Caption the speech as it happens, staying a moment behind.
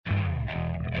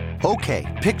Okay,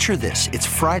 picture this. It's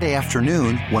Friday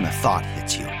afternoon when a thought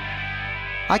hits you.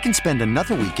 I can spend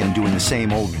another weekend doing the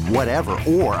same old whatever,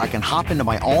 or I can hop into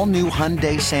my all-new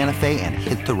Hyundai Santa Fe and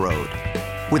hit the road.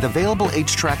 With available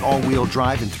H-Track all-wheel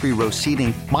drive and 3-row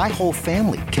seating, my whole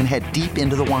family can head deep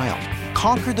into the wild.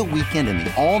 Conquer the weekend in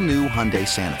the all-new Hyundai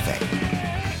Santa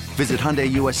Fe. Visit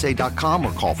HyundaiUSA.com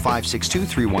or call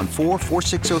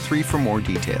 562-314-4603 for more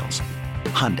details.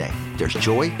 Hyundai, there's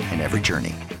joy in every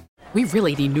journey. We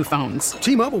really need new phones.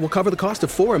 T-Mobile will cover the cost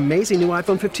of 4 amazing new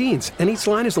iPhone 15s, and each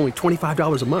line is only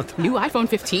 $25 a month. New iPhone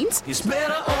 15s? It's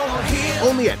better over here.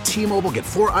 Only at T-Mobile, get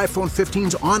 4 iPhone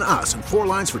 15s on us and 4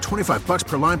 lines for $25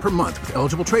 per line per month with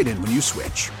eligible trade-in when you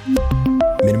switch.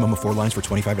 Minimum of 4 lines for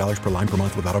 $25 per line per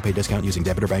month with autopay discount using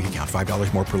debit or bank account.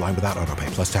 $5 more per line without autopay,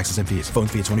 plus taxes and fees. Phone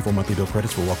fee at 24 monthly bill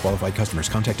credits for well-qualified customers.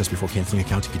 Contact us before canceling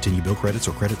account to continue bill credits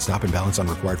or credit stop and balance on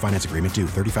required finance agreement due.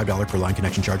 $35 per line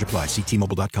connection charge applies. See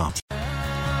T-Mobile.com.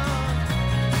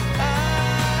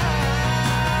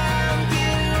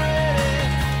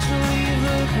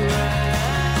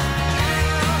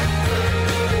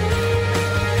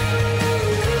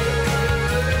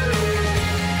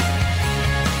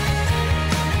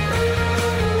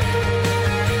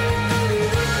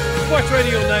 Sports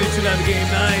Radio 92.9 The Game,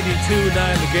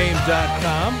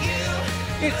 92.9thegame.com.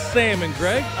 It's Sam and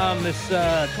Greg on this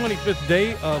 25th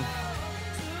day of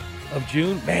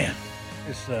June. Man,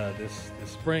 this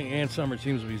spring and summer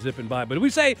seems to be zipping by. But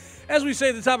as we say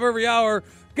at the top of every hour,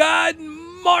 good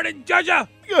morning, Georgia.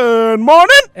 Good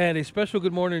morning. And a special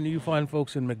good morning to you fine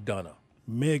folks in McDonough,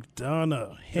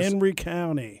 Henry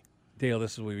County. Dale,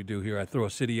 this is what we do here. I throw a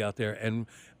city out there, and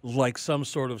like some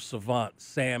sort of savant,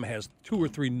 Sam has 2 or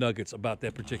 3 nuggets about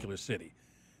that particular city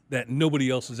that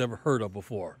nobody else has ever heard of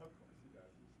before.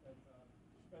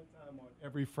 Spend time on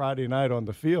every Friday night on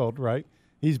the field, right?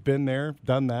 He's been there,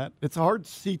 done that. It's a hard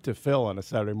seat to fill on a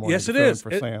Saturday morning. Yes, it is.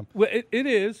 For Sam. Well, it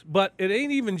is, but it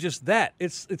ain't even just that.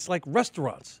 It's like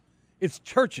restaurants. It's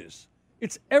churches.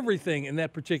 It's everything in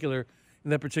that particular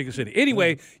city.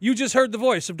 Anyway, you just heard the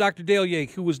voice of Dr. Dale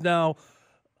Yake, who is now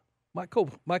my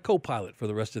co-pilot for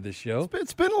the rest of this show.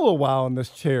 It's been a little while in this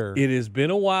chair. It has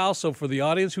been a while. So for the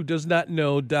audience who does not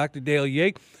know, Dr. Dale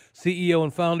Yake, CEO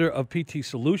and founder of PT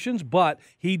Solutions, but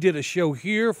he did a show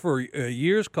here for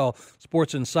years called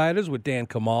Sports Insiders with Dan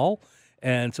Kamal,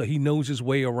 and so he knows his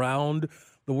way around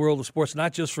the world of sports,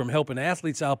 not just from helping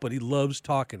athletes out, but he loves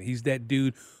talking. He's that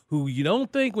dude who you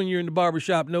don't think when you're in the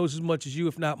barbershop knows as much as you,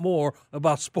 if not more,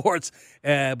 about sports.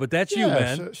 But that's you,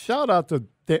 man. Shout out to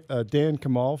Dan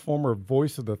Kamal, former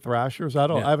voice of the Thrashers.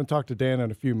 I haven't talked to Dan in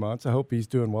a few months. I hope he's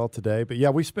doing well today. But, yeah,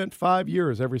 we spent 5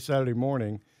 years every Saturday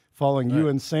morning following you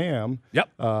and Sam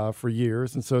for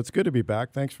years. And so it's good to be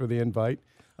back. Thanks for the invite.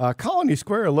 Colony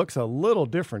Square looks a little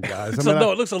different, guys. It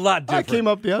looks a lot different. I came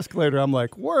up the escalator. I'm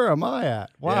like, where am I at?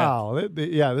 Wow.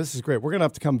 Yeah, this is great. We're going to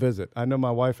have to come visit. I know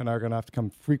my wife and I are going to have to come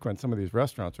frequent some of these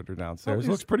restaurants that are downstairs. It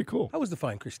looks pretty cool. How was the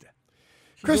fine Christy?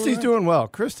 Christy's doing well.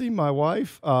 Christy, my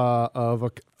wife,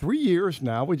 of 3 years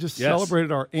now. We just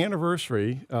celebrated our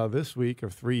anniversary this week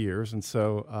of 3 years, and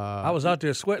so I was out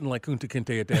there sweating like Kunta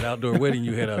Kinte at that outdoor wedding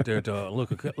you had out there to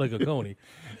Lake Oconee.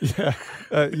 Yeah,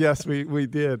 yes, we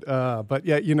did. But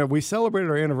yeah, we celebrated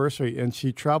our anniversary, and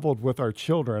she traveled with our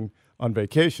children on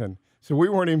vacation. So we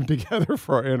weren't even together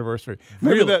for our anniversary.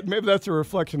 Maybe that's a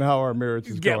reflection of how our marriage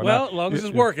is going. Well, as long as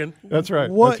it's working. That's right.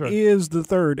 What is the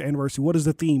third anniversary? What is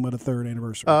the theme of the third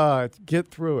anniversary? Get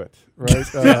through it, right?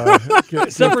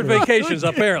 Separate vacations,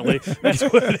 apparently. That's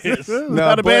what it is.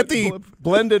 Not a bad theme.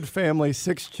 Blended family,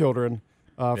 6 children.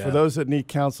 For those that need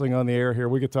counseling on the air here,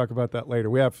 we could talk about that later.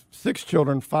 We have 6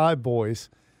 children, 5 boys.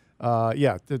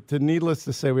 Needless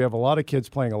to say, we have a lot of kids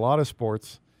playing a lot of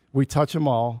sports. We touch them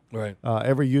all. Right.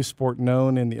 Every youth sport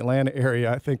known in the Atlanta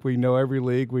area. I think we know every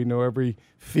league. We know every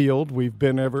field. We've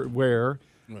been everywhere.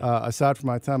 Right. Aside from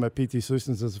my time at PT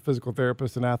Solutions as a physical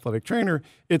therapist and athletic trainer,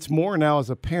 it's more now as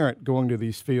a parent going to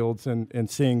these fields and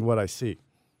seeing what I see,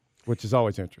 which is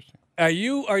always interesting. Are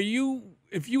you?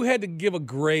 If you had to give a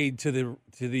grade to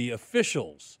the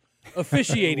officials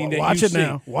officiating that Watch you it see.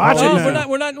 now. Watch it now.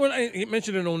 We're not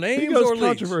mentioning no names He goes or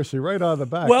leagues. Controversy right out of the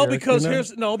back. Well, Eric, because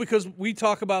because we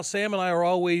talk about, Sam and I are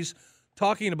always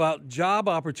talking about job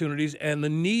opportunities and the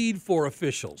need for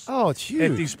officials. Oh, it's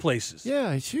huge at these places.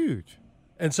 Yeah, it's huge.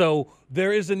 And so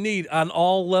there is a need on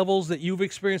all levels that you've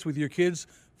experienced with your kids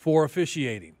for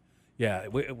officiating. Yeah,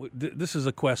 this is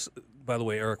a quest. By the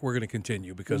way, Eric, we're going to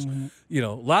continue because a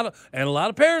lot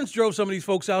of parents drove some of these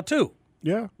folks out too.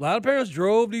 Yeah. A lot of parents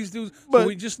drove these dudes. So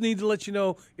we just need to let you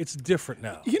know it's different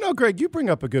now. Greg, you bring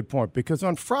up a good point because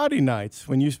on Friday nights,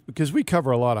 because we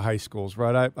cover a lot of high schools,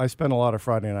 right? I spend a lot of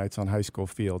Friday nights on high school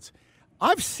fields.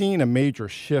 I've seen a major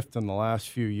shift in the last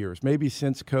few years, maybe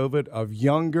since COVID, of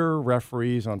younger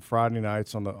referees on Friday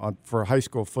nights for high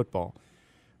school football.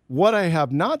 What I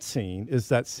have not seen is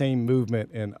that same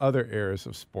movement in other areas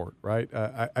of sport, right?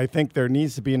 I think there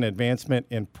needs to be an advancement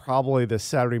in probably the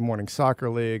Saturday morning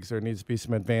soccer leagues. There needs to be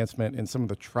some advancement in some of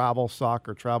the travel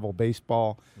soccer, travel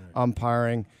baseball,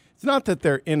 umpiring. It's not that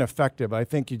they're ineffective. I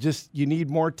think you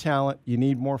need more talent. You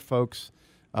need more folks.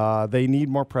 They need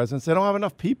more presence. They don't have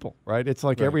enough people, right? It's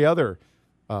like every other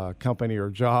company or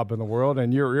job in the world,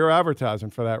 and you're advertising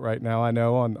for that right now, I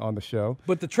know, on the show.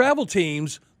 But the travel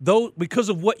teams, though, because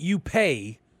of what you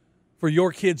pay for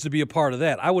your kids to be a part of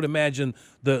that, I would imagine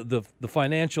the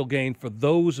financial gain for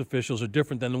those officials are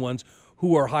different than the ones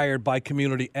who are hired by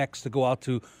Community X to go out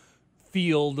to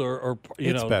field or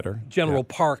General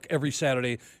Park every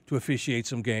Saturday to officiate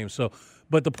some games. So.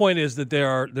 But the point is that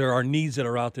there are needs that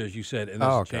are out there, as you said, and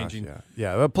this is changing.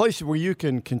 Yeah, a place where you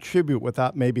can contribute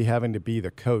without maybe having to be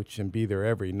the coach and be there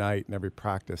every night and every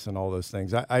practice and all those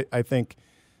things. I think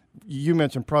you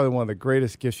mentioned probably one of the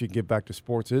greatest gifts you can give back to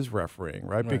sports is refereeing,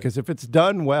 right? Because if it's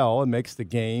done well, it makes the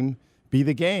game be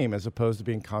the game as opposed to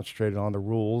being concentrated on the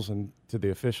rules and to the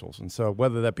officials. And so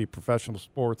whether that be professional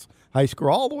sports, high school,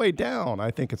 all the way down, I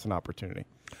think it's an opportunity.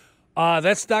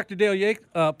 That's Dr. Dale Yake,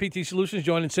 PT Solutions,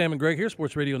 joining Sam and Greg here,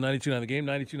 Sports Radio 92.9 The Game,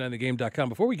 929thegame.com.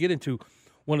 Before we get into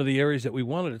one of the areas that we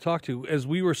wanted to talk to, as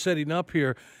we were setting up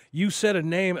here, you said a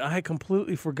name I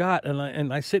completely forgot,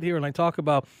 and I sit here and I talk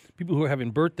about people who are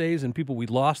having birthdays and people we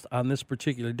lost on this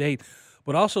particular date,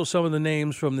 but also some of the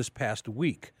names from this past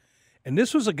week. And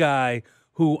this was a guy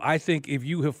who I think if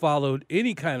you have followed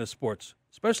any kind of sports,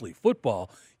 especially football,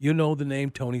 you know the name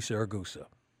Tony Siragusa,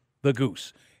 the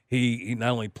Goose. He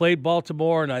not only played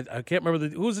Baltimore, and I can't remember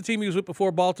who was the team he was with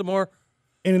before Baltimore?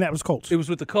 Indianapolis Colts. It was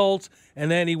with the Colts, and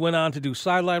then he went on to do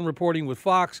sideline reporting with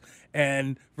Fox.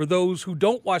 And for those who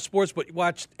don't watch sports but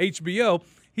watch HBO,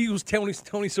 he was Tony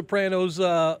Soprano's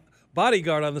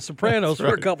bodyguard on The Sopranos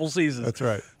for a couple seasons. That's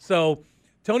right. So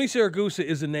Tony Siragusa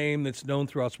is a name that's known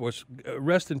throughout sports.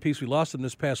 Rest in peace. We lost him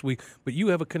this past week, but you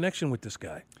have a connection with this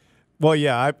guy. Well,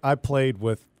 yeah, I played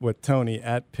with Tony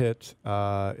at Pitt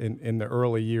in the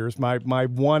early years. My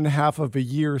 1/2 of a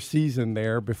year season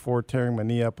there before tearing my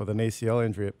knee up with an ACL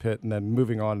injury at Pitt and then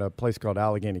moving on to a place called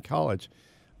Allegheny College.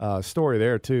 Story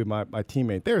there, too. My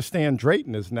teammate there, Stan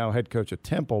Drayton, is now head coach at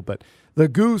Temple. But the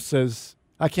Goose is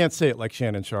 – I can't say it like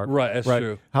Shannon Sharpe. Right, that's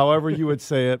true. However you would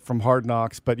say it from Hard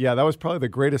Knocks. But, yeah, that was probably the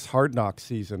greatest Hard Knocks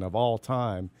season of all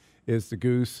time. Is the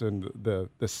Goose and the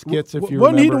skits, if you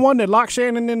Wasn't remember. he the one that locked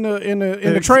Shannon in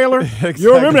the trailer? Exactly.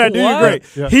 You remember that, dude? You're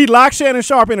great. Yeah. He locked Shannon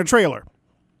Sharpe in a trailer.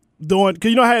 Because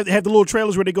you know how they had the little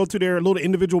trailers where they go to their little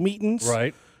individual meetings?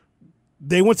 Right.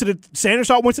 They went to Shannon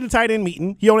Sharpe went to the tight end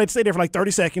meeting. He only had to stay there for like 30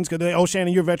 seconds because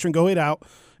Shannon, you're a veteran, go ahead out.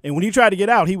 And when he tried to get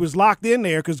out, he was locked in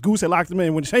there because Goose had locked him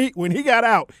in. When he got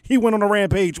out, he went on a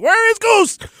rampage. Where is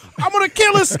Goose? I'm going to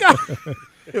kill this guy.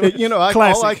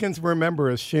 All I can remember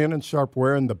is Shannon Sharpe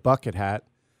wearing the bucket hat.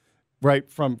 Right,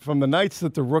 from the nights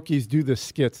that the rookies do the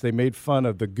skits, they made fun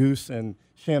of the Goose and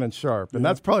Shannon Sharpe. And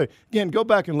that's probably, again, go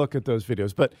back and look at those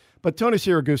videos. But Tony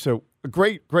Siragusa, a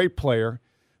great player,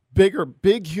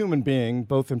 big human being,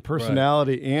 both in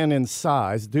personality and in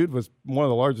size. Dude was one of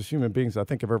the largest human beings I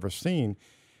think I've ever seen.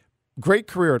 Great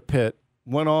career at Pitt.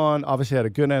 Went on, obviously had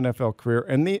a good NFL career,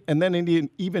 and then an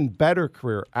even better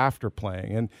career after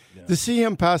playing. And to see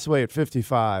him pass away at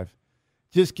 55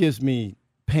 just gives me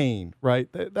pain,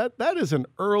 right? That is an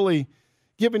early,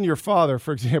 given your father,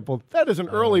 for example, that is an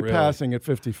early passing at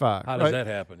 55. How does that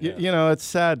happen? Yeah. It's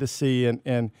sad to see,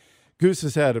 and Goose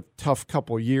has had a tough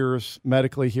couple years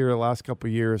medically here the last couple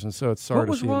of years, and so it's sorry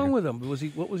to see. What was wrong with him?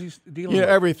 What was he dealing with?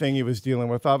 Yeah, everything he was dealing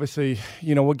with. Obviously,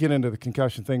 we'll get into the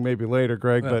concussion thing maybe later,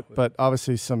 Greg, but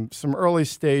obviously some early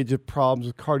stage of problems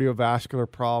with cardiovascular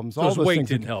problems. So all his those weight things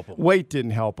didn't help him. Weight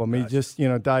didn't help him. Gotcha. He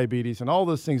just, diabetes and all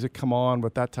those things that come on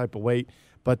with that type of weight.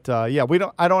 But I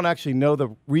don't actually know the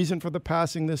reason for the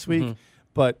passing this week,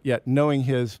 but yet knowing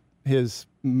his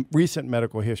recent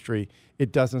medical history,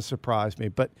 it doesn't surprise me.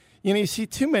 But you see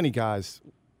too many guys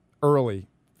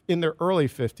in their early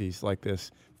 50s like this,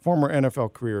 former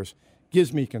NFL careers,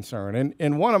 gives me concern.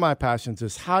 And one of my passions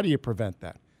is how do you prevent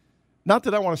that? Not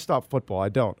that I want to stop football, I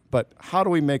don't. But how do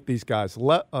we make these guys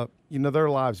their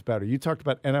lives better? You talked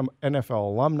about NFL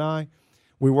alumni.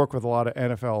 We work with a lot of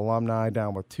NFL alumni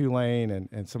down with Tulane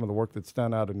and some of the work that's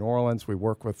done out in New Orleans. We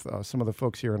work with some of the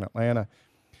folks here in Atlanta.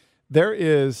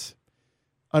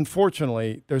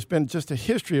 Unfortunately, there's been just a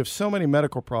history of so many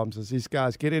medical problems as these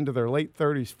guys get into their late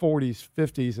 30s, 40s,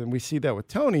 50s, and we see that with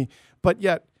Tony. But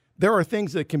yet there are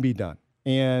things that can be done,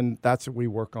 and that's what we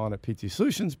work on at PT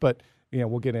Solutions. But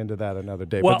we'll get into that another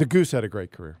day. Well, but the Goose had a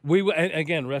great career. And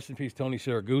again, rest in peace, Tony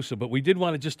Siragusa. But we did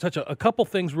want to just touch a couple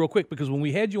things real quick, because when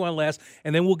we had you on last,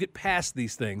 and then we'll get past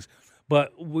these things,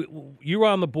 but you were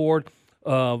on the board.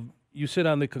 You sit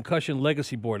on the Concussion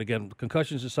Legacy Board. Again,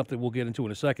 concussions is something we'll get into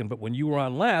in a second. But when you were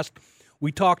on last,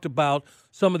 we talked about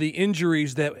some of the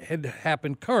injuries that had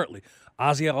happened currently.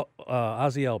 Ozzie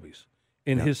Albies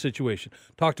in his situation.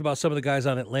 Talked about some of the guys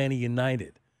on Atlanta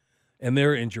United and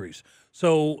their injuries.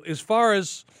 So as far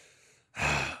as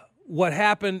what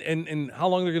happened and how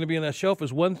long they're going to be on that shelf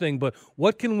is one thing, but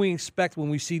what can we expect when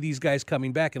we see these guys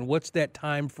coming back, and what's that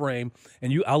time frame?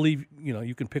 And I'll leave,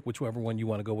 you can pick whichever one you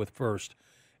want to go with first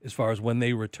as far as when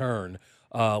they return.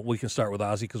 We can start with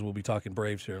Ozzie, because we'll be talking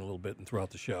Braves here in a little bit and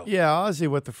throughout the show. Yeah, Ozzie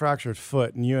with the fractured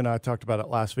foot, and you and I talked about it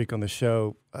last week on the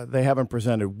show. They haven't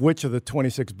presented which of the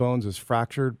 26 bones is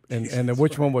fractured and then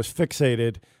which one was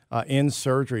fixated in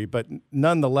surgery. But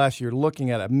nonetheless, you're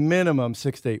looking at a minimum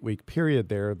 6 to 8 week period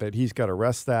there that he's got to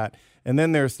rest that. And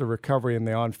then there's the recovery and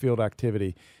the on-field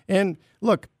activity. And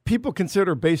look, people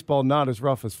consider baseball not as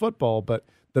rough as football, but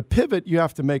the pivot you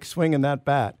have to make swinging that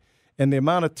bat and the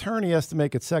amount of turn he has to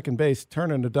make at second base,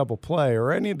 turn into double play,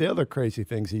 or any of the other crazy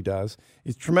things he does,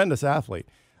 he's a tremendous athlete.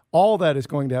 All that is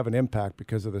going to have an impact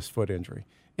because of this foot injury.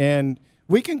 And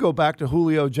we can go back to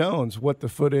Julio Jones, what the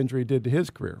foot injury did to his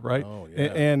career, right? Oh,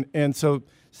 yeah. And so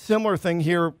similar thing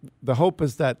here. The hope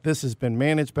is that this has been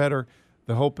managed better.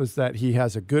 The hope is that he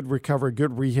has a good recovery,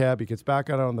 good rehab. He gets back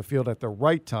out on the field at the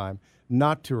right time,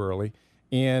 not too early.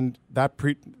 And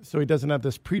so he doesn't have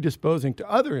this predisposing to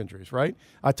other injuries, right?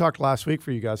 I talked last week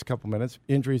for you guys a couple minutes.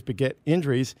 Injuries beget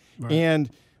injuries. Right. And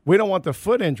we don't want the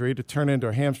foot injury to turn into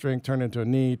a hamstring, turn into a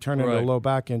knee, turn into a low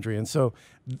back injury. And so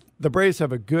the Braves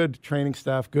have a good training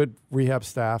staff, good rehab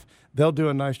staff. They'll do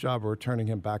a nice job of returning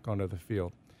him back onto the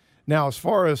field. Now, as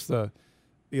far as the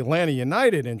Atlanta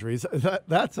United injuries,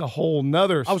 that's a whole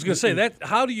nother. I was going to say that.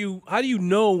 How do you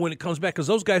know when it comes back? Because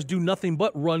those guys do nothing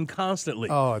but run constantly.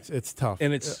 Oh, it's tough,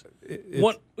 and it's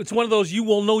one of those you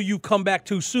will know you come back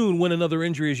too soon when another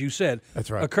injury, as you said,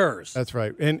 occurs. That's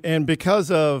right, and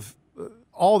because of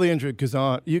all the injury,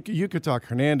 Guzan, you could talk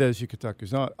Hernandez, you could talk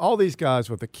Guzan, all these guys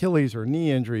with Achilles or knee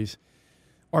injuries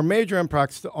are major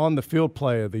impacts on the field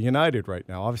play of the United right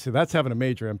now. Obviously, that's having a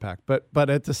major impact, but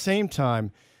at the same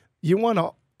time, you want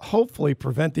to hopefully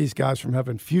prevent these guys from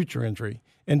having future injury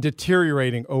and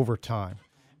deteriorating over time.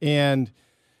 And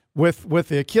with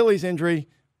the Achilles injury,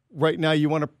 right now you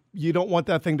don't want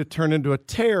that thing to turn into a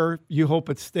tear. You hope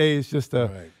it stays just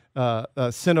a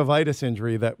synovitis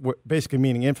injury, basically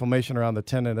meaning inflammation around the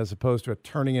tendon as opposed to it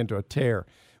turning into a tear,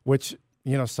 which,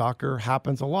 soccer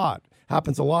happens a lot.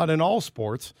 Happens a lot in all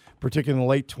sports, particularly in the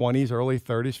late 20s, early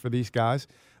 30s for these guys.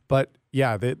 But,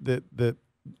 yeah, the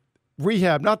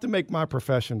rehab, not to make my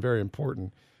profession very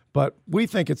important, but we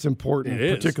think it's important,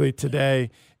 particularly today,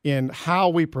 in how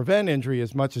we prevent injury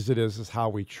as much as it is how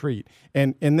we treat.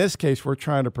 And in this case, we're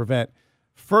trying to prevent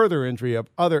further injury of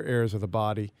other areas of the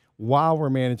body while we're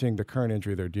managing the current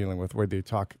injury they're dealing with, whether you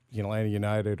talk Atlanta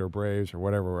United or Braves or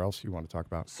whatever else you want to talk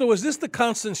about. So is this the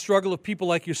constant struggle of people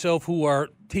like yourself who are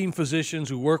team physicians,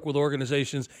 who work with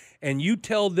organizations, and you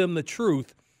tell them the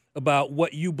truth about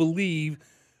what you believe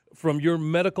from your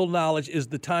medical knowledge is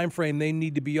the time frame they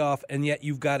need to be off, and yet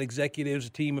you've got executives,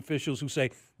 team officials who say,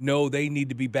 no, they need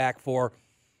to be back for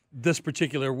this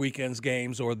particular weekend's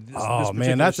games or this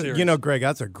particular series? Greg,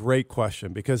 that's a great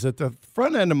question, because at the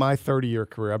front end of my 30-year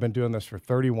career, I've been doing this for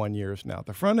 31 years now. At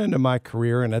the front end of my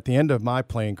career and at the end of my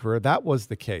playing career, that was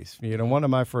the case. One of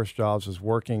my first jobs was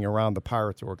working around the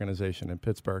Pirates organization in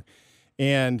Pittsburgh.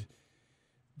 And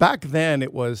back then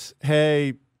it was,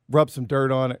 hey, rub some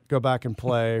dirt on it, go back and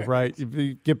play, right?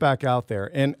 Get back out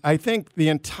there. And I think the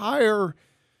entire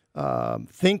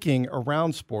thinking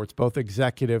around sports, both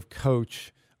executive,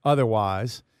 coach,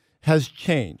 otherwise, has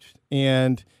changed.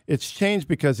 And it's changed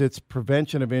because it's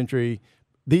prevention of injury.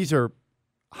 These are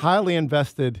highly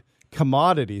invested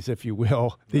commodities, if you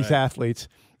will, these athletes.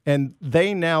 And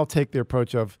they now take the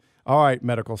approach of, all right,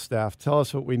 medical staff, tell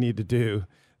us what we need to do.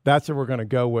 That's what we're going to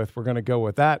go with. We're going to go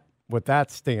with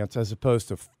that stance, as opposed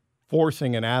to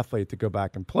forcing an athlete to go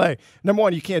back and play. Number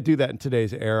one, you can't do that in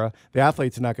today's era. The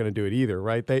athlete's not going to do it either,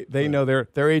 right? They know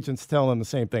their agents tell them the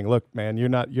same thing. Look, man, you're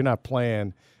not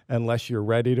playing unless you're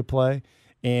ready to play.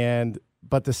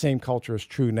 But the same culture is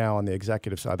true now on the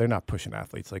executive side. They're not pushing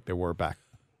athletes like they were back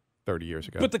 30 years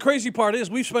ago. But the crazy part is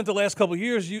we've spent the last couple of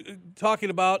years talking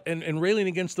about and railing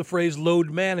against the phrase load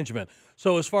management.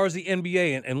 So as far as the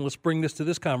NBA, and let's bring this to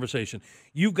this conversation,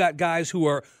 you've got guys who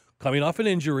are coming off an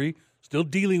injury, still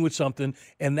dealing with something,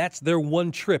 and that's their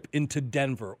one trip into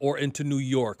Denver or into New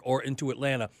York or into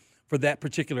Atlanta for that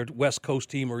particular West Coast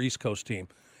team or East Coast team.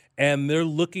 And they're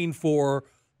looking for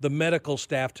the medical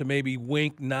staff to maybe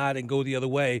wink, nod, and go the other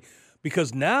way,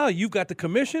 because now you've got the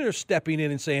commissioner stepping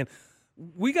in and saying,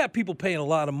 we got people paying a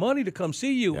lot of money to come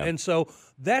see you. Yeah. And so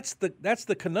that's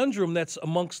the conundrum that's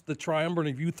amongst the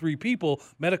triumvirate of you three people: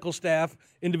 medical staff,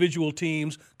 individual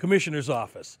teams, commissioner's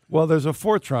office. Well, there's a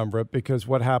fourth triumvirate, because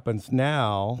what happens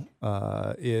now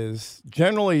is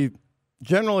generally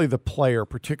the player,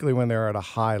 particularly when they're at a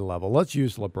high level. Let's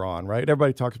use LeBron, right?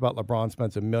 Everybody talks about LeBron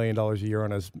spends $1 million a year on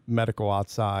his medical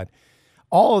outside.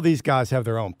 All of these guys have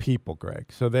their own people, Greg.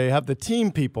 So they have the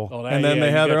team people, and then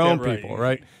they have their own people,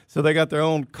 right? So they got their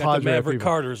own cadre of people. The Maverick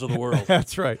Carters of the world.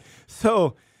 That's right.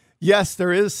 So, yes,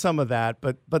 there is some of that,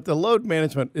 but the load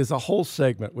management is a whole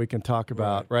segment we can talk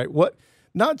about, right?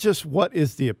 Not just what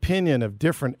is the opinion of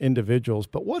different individuals,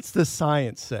 but what's the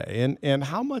science say, and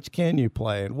how much can you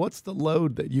play, and what's the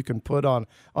load that you can put on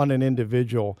an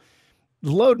individual.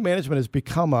 Load management has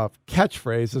become a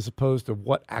catchphrase as opposed to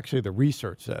what actually the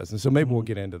research says. And so maybe we'll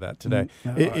get into that today.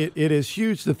 It is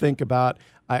huge to think about.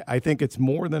 I think it's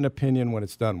more than opinion when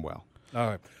it's done well. All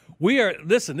right.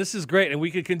 Listen, this is great, and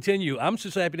we could continue. I'm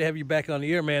just happy to have you back on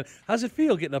the air, man. How's it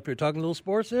feel getting up here talking a little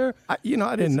sports there? I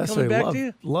didn't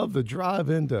necessarily love the drive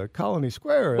into Colony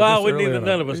Square. Well,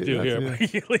 none of us do here.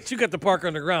 At least you got the park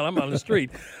underground. I'm on the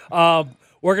street. We're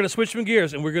going to switch some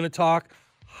gears, and we're going to talk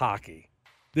hockey.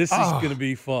 This is going to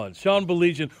be fun. Sean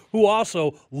Baligian, who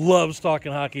also loves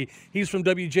talking hockey. He's from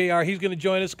WJR. He's going to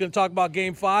join us, going to talk about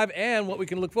Game 5 and what we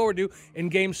can look forward to in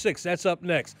Game 6. That's up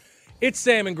next. It's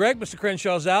Sam and Greg. Mr.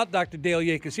 Crenshaw's out. Dr. Dale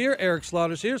Yake is here. Eric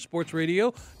Slaughter's here. Sports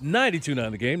Radio,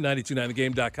 92.9 The Game,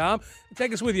 92.9thegame.com. And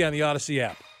take us with you on the Odyssey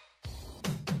app.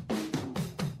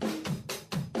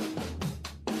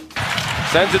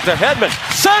 Sends it to Hedman.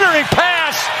 Centering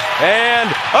pass. And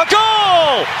a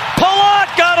goal!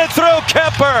 Palat got it through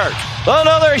Kemper.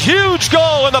 Another huge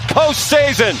goal in the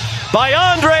postseason by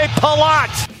Andre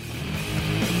Palat.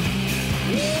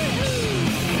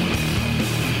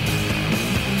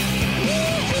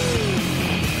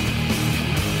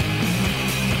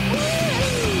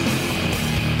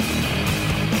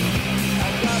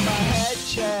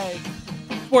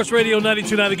 Sports Radio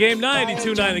 92.9 The Game,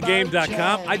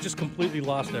 92.9thegame.com. I just completely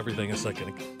lost everything a second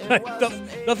ago.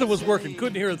 Nothing was working.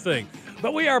 Couldn't hear a thing.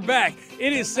 But we are back.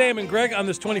 It is Sam and Greg on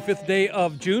this 25th day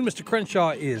of June. Mr.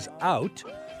 Crenshaw is out.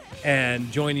 And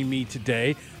joining me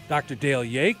today, Dr. Dale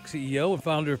Yake, CEO and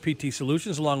founder of PT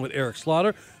Solutions, along with Eric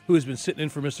Slaughter, who has been sitting in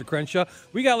for Mr. Crenshaw.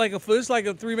 We got it's like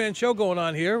a three-man show going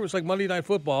on here. It was like Monday Night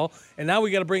Football. And now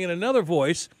we got to bring in another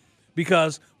voice,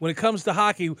 because when it comes to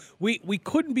hockey, we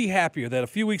couldn't be happier that a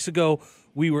few weeks ago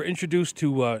we were introduced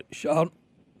to Sean.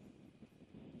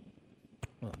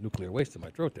 Nuclear waste in my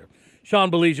throat there.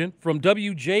 Sean Baligian from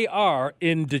WJR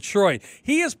in Detroit.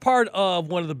 He is part of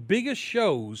one of the biggest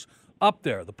shows up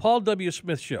there, the Paul W.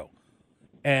 Smith Show.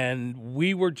 And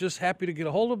we were just happy to get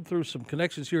a hold of him through some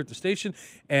connections here at the station.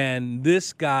 And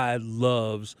this guy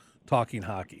loves talking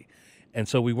hockey. And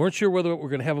so we weren't sure whether we're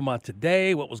going to have him on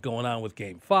today, what was going on with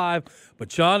Game 5.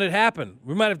 But, Sean, it happened.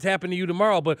 We might have to happen to you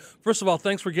tomorrow. But, first of all,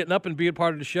 thanks for getting up and being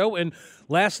part of the show. And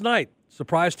last night,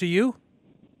 surprise to you?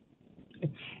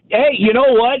 Hey, you know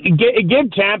what?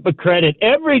 Give Tampa credit.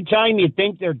 Every time you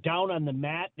think they're down on the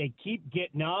mat, they keep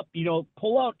getting up.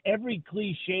 Pull out every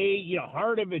cliche,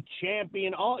 heart of a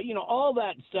champion, all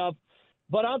that stuff.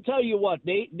 But I'll tell you what,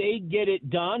 they get it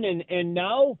done. And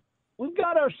now we've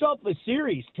got ourselves a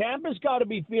series. Tampa's got to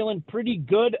be feeling pretty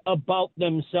good about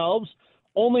themselves.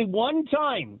 Only one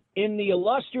time in the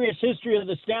illustrious history of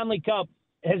the Stanley Cup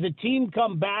has a team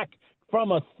come back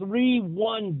from a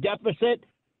 3-1 deficit.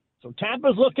 So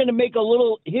Tampa's looking to make a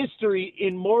little history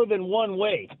in more than one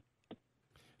way.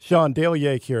 Sean, Dale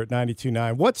Yake here at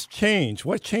 92.9. What's changed?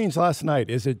 What changed last night?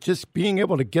 Is it just being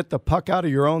able to get the puck out of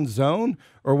your own zone,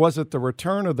 or was it the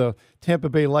return of the Tampa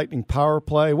Bay Lightning power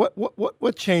play?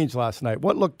 What changed last night?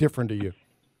 What looked different to you?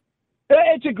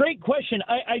 It's a great question.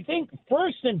 I think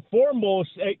first and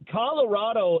foremost,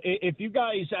 Colorado, if you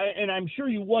guys, and I'm sure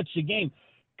you watched the game,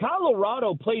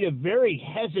 Colorado played a very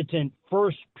hesitant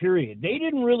first period. They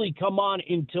didn't really come on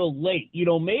until late.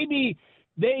 Maybe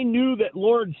they knew that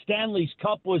Lord Stanley's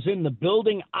Cup was in the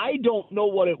building. I don't know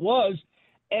what it was.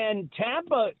 And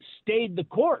Tampa stayed the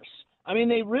course. I mean,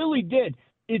 they really did.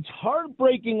 It's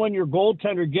heartbreaking when your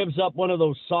goaltender gives up one of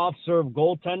those soft serve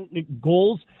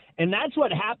goals. And that's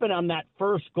what happened on that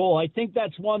first goal. I think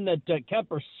that's one that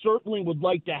Kemper certainly would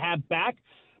like to have back.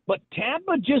 But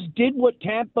Tampa just did what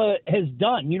Tampa has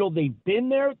done. They've been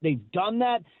there. They've done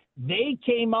that. They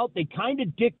came out. They kind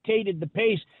of dictated the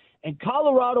pace. And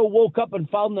Colorado woke up and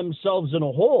found themselves in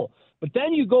a hole. But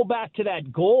then you go back to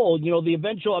that goal, the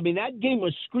eventual, that game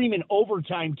was screaming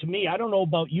overtime to me. I don't know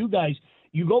about you guys.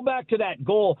 You go back to that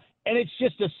goal, and it's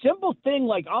just a simple thing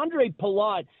like Andre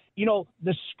Palat,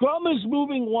 the scrum is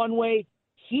moving one way,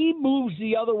 he moves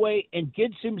the other way and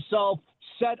gets himself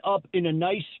set up in a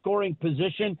nice scoring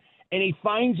position, and he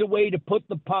finds a way to put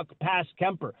the puck past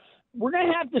Kemper. We're going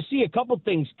to have to see a couple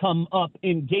things come up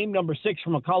in game number 6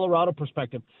 from a Colorado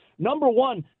perspective. Number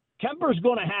one, Kemper's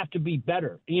going to have to be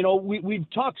better. We've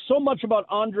talked so much about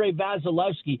Andrei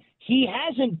Vasilevsky. He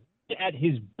hasn't been at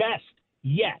his best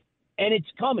yet, and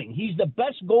it's coming. He's the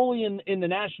best goalie in the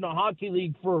National Hockey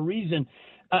League for a reason.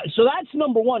 So that's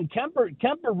number one. Kemper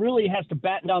really has to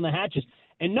batten down the hatches.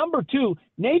 And number two,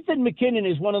 Nathan MacKinnon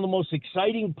is one of the most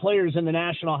exciting players in the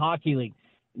National Hockey League.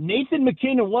 Nathan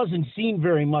MacKinnon wasn't seen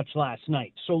very much last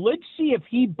night. So let's see if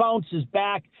he bounces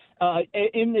back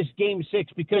in this Game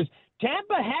 6, because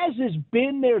Tampa has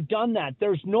been there, done that.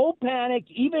 There's no panic,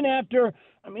 even after,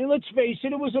 let's face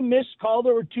it, it was a missed call.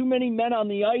 There were too many men on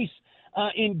the ice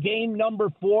in game number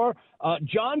 4.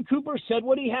 John Cooper said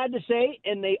what he had to say,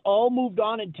 and they all moved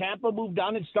on, and Tampa moved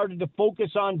on and started to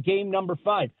focus on game number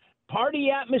 5. Party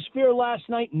atmosphere last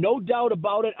night, no doubt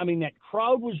about it. That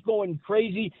crowd was going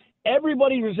crazy.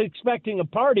 Everybody was expecting a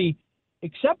party,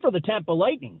 except for the Tampa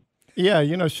Lightning.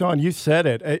 Yeah, Sean, you said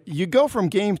it. You go from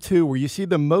game 2 where you see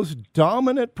the most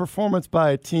dominant performance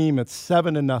by a team at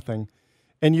 7-0,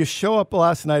 and you show up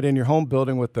last night in your home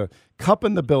building with the cup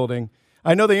in the building.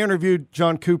 I know they interviewed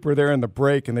John Cooper there in the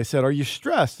break, and they said, "Are you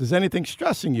stressed? Is anything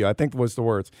stressing you?" I think was the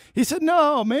words. He said,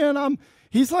 "No, man,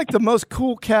 he's like the most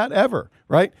cool cat ever,"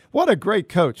 right? What a great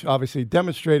coach, obviously,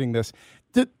 demonstrating this.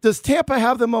 Does Tampa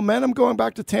have the momentum going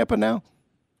back to Tampa now?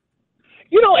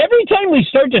 Every time we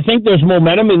start to think there's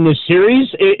momentum in this series,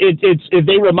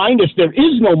 they remind us there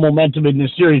is no momentum in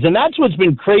this series. And that's what's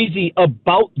been crazy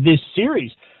about this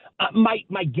series.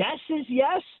 My guess is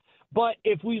yes, but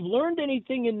if we've learned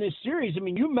anything in this series,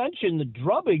 you mentioned the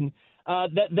drubbing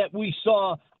that we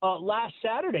saw last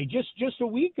Saturday, just a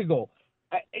week ago.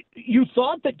 You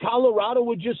thought that Colorado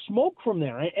would just smoke from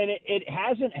there, and it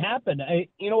hasn't happened. I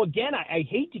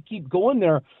hate to keep going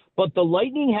there, but the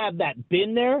Lightning have that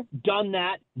been there, done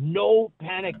that, no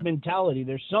panic mentality.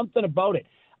 There's something about it.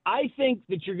 I think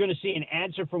that you're going to see an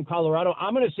answer from Colorado.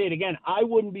 I'm going to say it again. I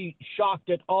wouldn't be shocked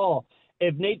at all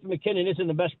if Nathan MacKinnon isn't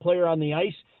the best player on the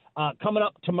ice coming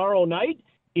up tomorrow night.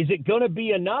 Is it going to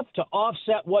be enough to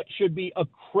offset what should be a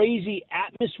crazy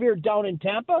atmosphere down in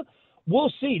Tampa?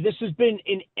 We'll see. This has been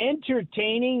an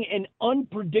entertaining and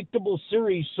unpredictable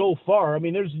series so far.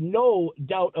 There's no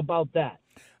doubt about that.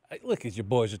 Look, as your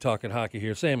boys are talking hockey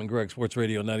here. Sam and Greg, Sports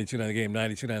Radio 92.9 The Game,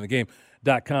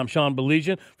 92.9thegame.com. Sean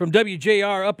Baligian from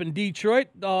WJR up in Detroit.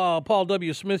 Paul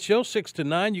W. Smith Show, 6 to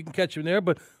 9. You can catch him there.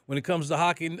 But when it comes to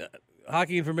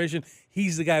hockey information,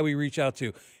 he's the guy we reach out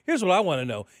to. Here's what I want to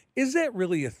know. Is that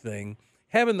really a thing?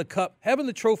 Having the cup, having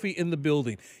the trophy in the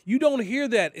building. You don't hear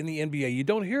that in the NBA. You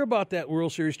don't hear about that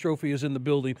World Series trophy is in the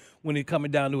building when you're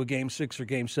coming down to a Game 6 or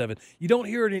Game 7. You don't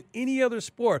hear it in any other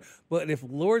sport. But if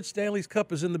Lord Stanley's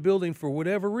Cup is in the building for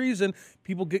whatever reason,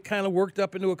 people get kind of worked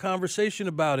up into a conversation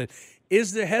about it.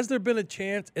 Has there been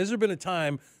a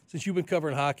time since you've been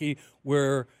covering hockey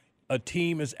where a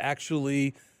team has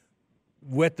actually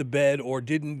wet the bed or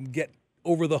didn't get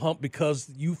over the hump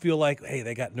because you feel like, hey,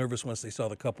 they got nervous once they saw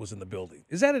the cup was in the building?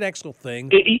 Is that an actual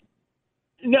thing?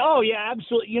 No, yeah,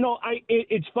 absolutely.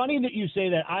 It's funny that you say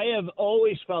that. I have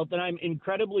always felt that I'm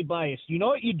incredibly biased. You know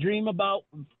what you dream about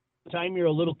the time you're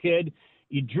a little kid?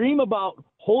 You dream about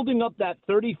holding up that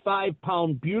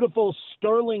 35-pound, beautiful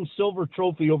sterling silver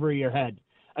trophy over your head.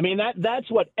 That's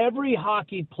what every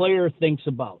hockey player thinks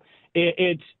about.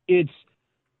 It's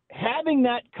having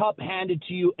that cup handed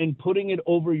to you and putting it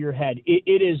over your head.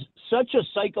 It is such a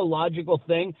psychological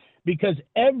thing because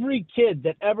every kid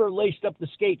that ever laced up the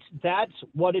skates, that's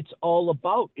what it's all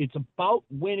about. It's about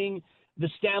winning the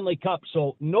Stanley Cup.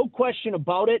 So no question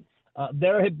about it.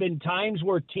 There have been times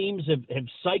where teams have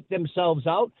psyched themselves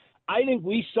out. I think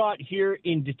we saw it here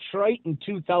in Detroit in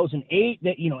 2008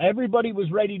 that, everybody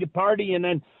was ready to party, and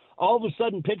then all of a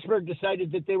sudden Pittsburgh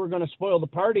decided that they were going to spoil the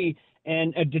party,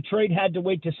 and Detroit had to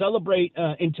wait to celebrate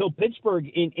until Pittsburgh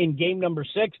in game number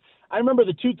 6. I remember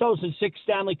the 2006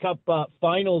 Stanley Cup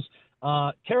finals.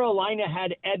 Carolina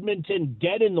had Edmonton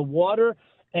dead in the water,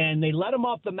 and they let them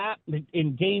off the map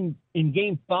in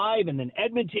game 5, and then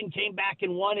Edmonton came back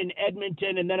and won in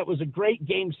Edmonton, and then it was a great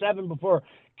game 7 before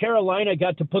Carolina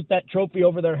got to put that trophy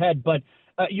over their head. But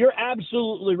you're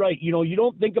absolutely right. You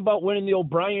don't think about winning the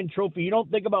O'Brien Trophy. You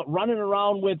don't think about running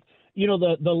around with,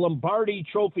 the Lombardi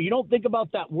Trophy. You don't think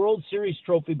about that World Series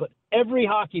trophy, but every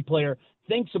hockey player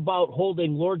thinks about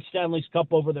holding Lord Stanley's Cup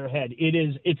over their head.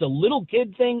 It's a little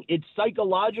kid thing. It's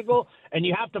psychological, and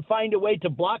you have to find a way to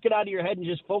block it out of your head and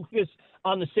just focus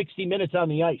on the 60 minutes on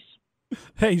the ice.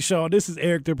 Hey, Sean, this is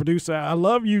Eric, the producer. I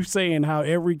love you saying how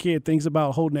every kid thinks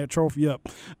about holding that trophy up.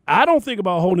 I don't think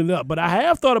about holding it up, but I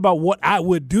have thought about what I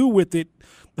would do with it.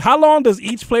 How long does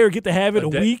each player get to have it? A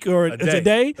week or a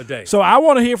day? A day. So I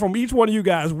want to hear from each one of you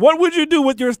guys. What would you do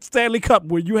with your Stanley Cup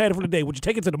when you had it for the day? Would you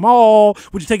take it to the mall?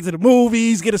 Would you take it to the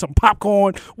movies? Get it some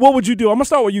popcorn? What would you do? I'm going to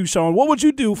start with you, Sean. What would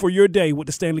you do for your day with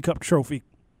the Stanley Cup trophy?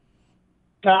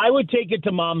 I would take it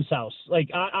to Mom's house. Like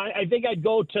I think I'd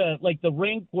go to like the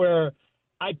rink where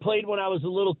I played when I was a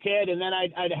little kid, and then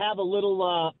I'd have a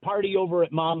little party over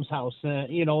at Mom's house.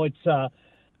 It's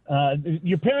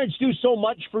your parents do so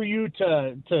much for you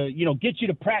to get you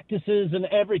to practices and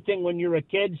everything when you're a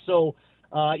kid. So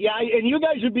and you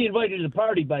guys would be invited to the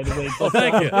party, by the way. But,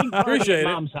 thank you. Appreciate it.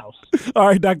 Mom's house. All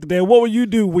right, Dr. Dan, what would you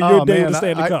do with your day with the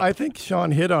Stanley Cup? I think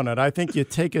Sean hit on it. I think you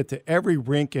take it to every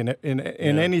rink in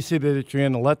any city that you're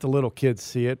in and let the little kids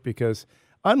see it, because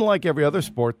unlike every other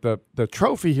sport, the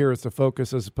trophy here is the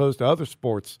focus as opposed to other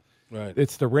sports. Right.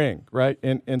 It's the ring, right?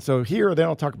 And so here they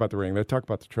don't talk about the ring; they talk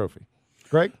about the trophy.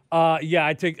 Greg?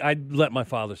 I'd let my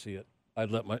father see it.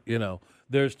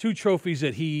 There's two trophies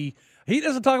that he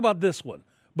doesn't talk about this one,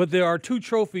 but there are two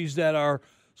trophies that are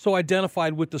so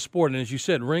identified with the sport. And as you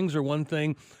said, rings are one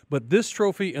thing, but this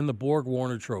trophy and the Borg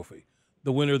Warner Trophy,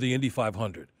 the winner of the Indy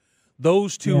 500,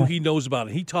 those two he knows about.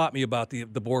 And he taught me about the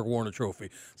Borg Warner Trophy.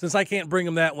 Since I can't bring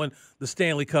him that one, the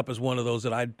Stanley Cup is one of those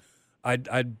that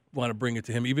I'd want to bring it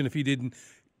to him, even if he didn't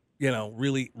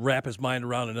really wrap his mind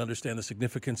around and understand the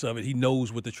significance of it. He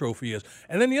knows what the trophy is.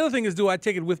 And then the other thing is, do I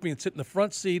take it with me and sit in the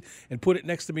front seat and put it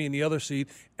next to me in the other seat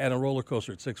at a roller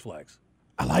coaster at Six Flags?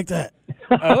 I like that.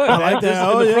 I like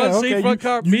that. In the front seat, front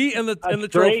car, me and the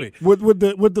trophy. With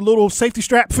the little safety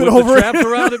strap fit with over the straps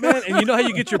around it, man. And you know how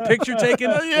you get your picture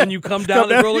taken when you come down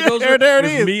the roller coaster? There it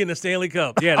with is. Me and the Stanley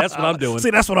Cup. Yeah, that's what I'm doing.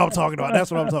 See, that's what I'm talking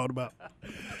about.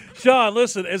 Sean,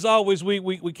 listen, as always,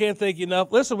 we can't thank you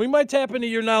enough. Listen, we might tap into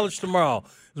your knowledge tomorrow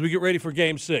as we get ready for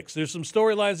Game 6. There's some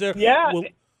storylines there. Yeah.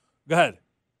 Go ahead.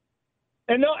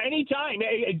 And no, anytime.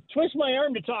 Twist my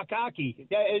arm to talk hockey.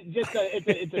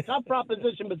 It's a tough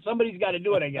proposition, but somebody's got to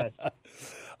do it, I guess.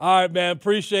 All right, man.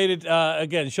 Appreciate it.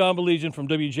 Again, Sean Baligian from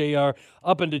WJR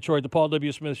up in Detroit, the Paul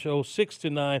W. Smith Show, 6 to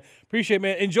 9. Appreciate it,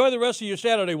 man. Enjoy the rest of your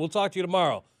Saturday. We'll talk to you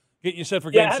tomorrow. Get you set for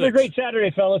Game 6. Yeah, have a great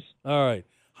Saturday, fellas. All right.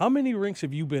 How many rinks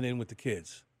have you been in with the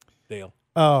kids, Dale?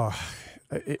 Oh,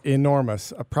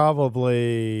 enormous.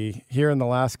 Probably here in the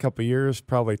last couple of years,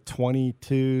 probably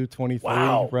 22, 23,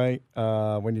 right?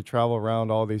 When you travel around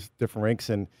all these different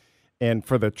rinks. And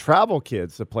for the travel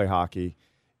kids that play hockey,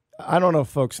 I don't know if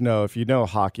folks know, if you know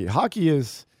hockey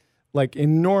is like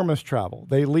enormous travel.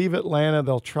 They leave Atlanta,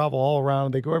 they'll travel all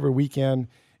around. They go every weekend.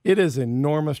 It is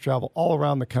enormous travel all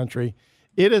around the country.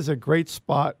 It is a great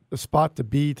spot to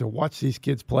be to watch these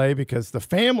kids play, because the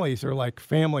families are like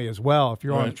family as well. If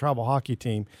you're on a travel hockey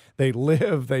team, they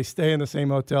stay in the same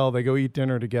hotel, they go eat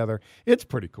dinner together. It's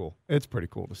pretty cool. It's pretty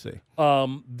cool to see.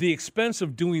 The expense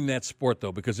of doing that sport,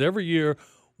 though, because every year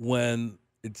when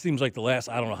it seems like the last,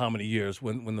 I don't know how many years,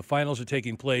 when the finals are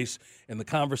taking place and the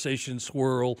conversations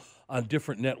swirl on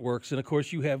different networks, and of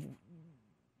course you have,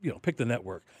 pick the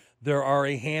network. There are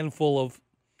a handful of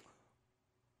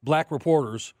black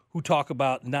reporters who talk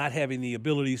about not having the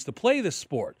abilities to play this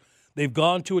sport. They've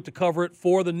gone to it to cover it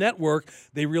for the network.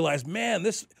 They realize, man,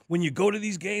 this, when you go to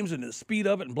these games and the speed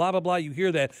of it and blah, blah, blah, you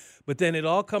hear that. But then it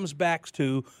all comes back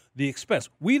to the expense.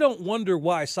 We don't wonder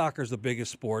why soccer is the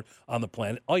biggest sport on the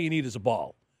planet. All you need is a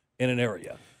ball in an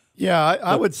area. Yeah,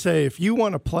 I would say if you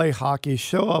want to play hockey,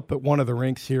 show up at one of the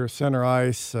rinks here, Center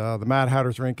Ice, the Mad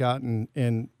Hatter's rink out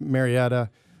in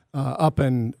Marietta, up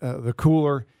in the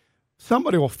Cooler.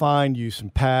 Somebody will find you some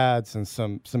pads and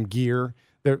some gear.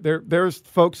 There's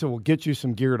folks that will get you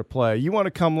some gear to play. You want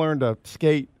to come learn to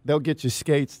skate, they'll get you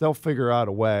skates. They'll figure out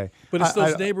a way. But it's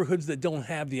those neighborhoods that don't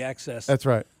have the access. That's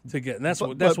right. To get, and that's what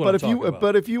I'm talking about.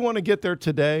 But if you want to get there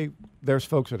today, there's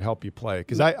folks that help you play.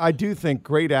 Because I do think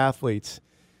great athletes,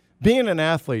 being an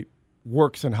athlete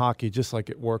works in hockey just like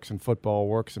it works in football,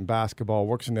 works in basketball,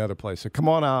 works in the other place. So come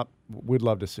on out. We'd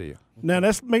love to see you. Now,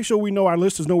 let's make sure we know our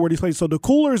listeners know where these places. So the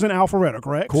Cooler's in Alpharetta,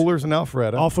 correct? Cooler's in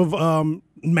Alpharetta. Off of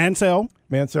Mansell.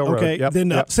 Mansell Road. Okay. Yep.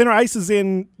 Then Center Ice is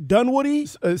in Dunwoody.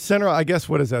 Center, I guess,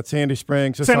 what is that? Sandy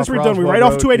Springs. Sandy Springs, Dunwoody, right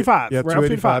off 285. Yeah, right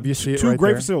 285. You see it Two right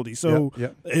great there. facilities. So,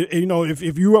 yep.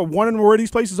 If you are wondering where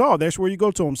these places are, that's where you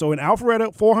go to them. So in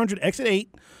Alpharetta, 400, exit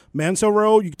 8, Mansell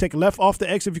Road, you can take a left off the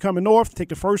exit if you're coming north, take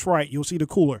the first right, you'll see the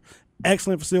Cooler.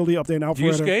 Excellent facility up there in Alpharetta. Do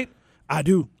you skate? I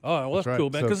do. Oh, well, that's right. cool,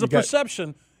 man, So because you the got-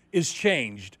 perception is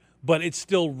changed, but it's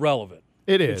still relevant.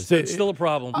 It is. It's still a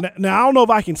problem. Now, I don't know if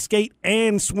I can skate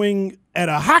and swing at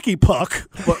a hockey puck.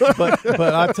 but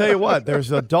I tell you what,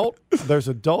 there's adult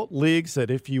leagues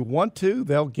that if you want to,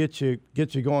 they'll get you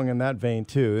going in that vein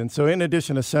too. And so, in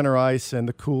addition to center ice and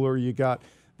the cooler, you got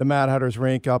the Mad Hatter's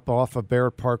rink up off of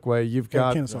Barrett Parkway. You've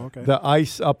got the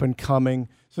ice up and coming.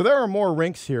 So there are more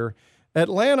rinks here.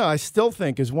 Atlanta, I still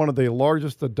think, is one of the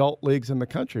largest adult leagues in the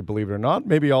country, believe it or not.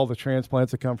 Maybe all the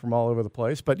transplants that come from all over the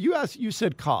place. But you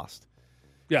said cost.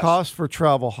 Yes. Cost for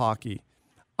travel hockey.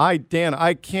 Dan,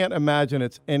 I can't imagine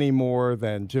it's any more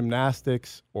than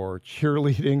gymnastics or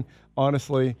cheerleading,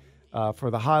 honestly,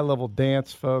 for the high-level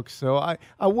dance folks. So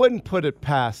I wouldn't put it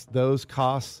past those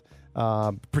costs,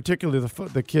 particularly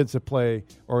the kids that play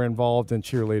or involved in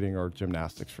cheerleading or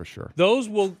gymnastics for sure. Those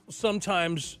will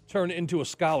sometimes turn into a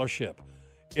scholarship.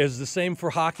 Is the same for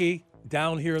hockey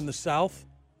down here in the South?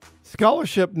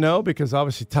 Scholarship, no, because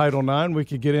obviously Title IX, we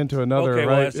could get into another, Okay,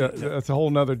 well, right? That's a whole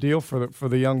nother deal for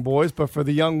the young boys. But for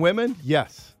the young women,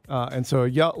 yes. And so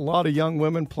a lot of young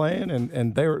women playing,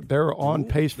 and they're on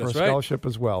pace for a scholarship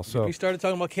as well. So we started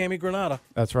talking about Cammie Granata.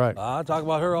 That's right. I talk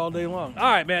about her all day long.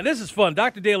 All right, man, this is fun.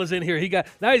 Dr. Dale is in here.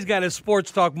 He's got his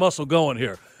sports talk muscle going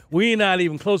here. We're not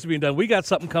even close to being done. We got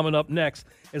something coming up next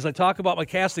as I talk about my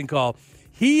casting call.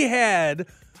 He had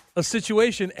a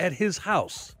situation at his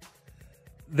house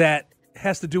that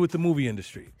has to do with the movie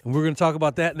industry. And we're going to talk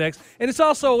about that next. And it's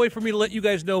also a way for me to let you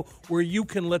guys know where you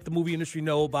can let the movie industry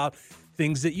know about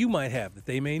things that you might have that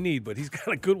they may need. But he's got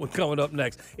a good one coming up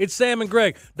next. It's Sam and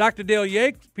Greg. Dr. Dale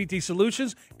Yake, PT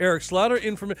Solutions, Eric Slaughter.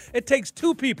 It takes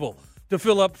two people to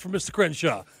fill up for Mr.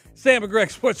 Crenshaw. Sam and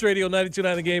Greg, Sports Radio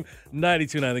 92.9 The Game,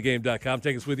 92.9thegame.com.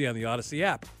 Take us with you on the Odyssey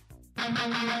app.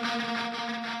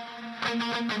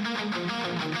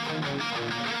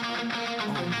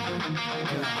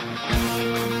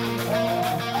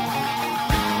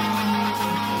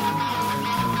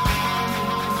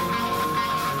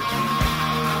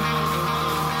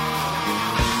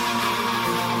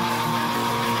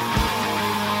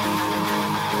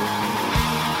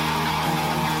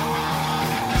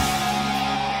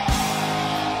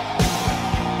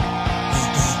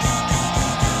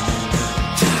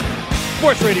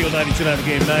 Sports Radio 92.9 The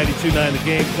Game,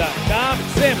 92.9thegame.com.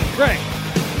 It's Sam and Craig.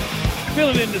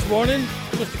 Filling in this morning,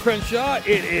 Mr. Crenshaw.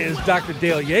 It is Dr.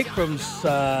 Dale Yake from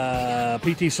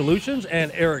PT Solutions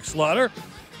and Eric Slaughter.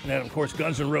 And then, of course,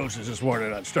 Guns N' Roses this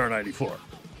morning on Star 94.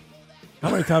 How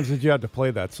many times did you have to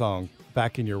play that song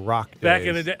back in your rock days? Back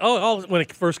in the day. Oh, when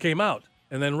it first came out,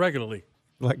 and then regularly.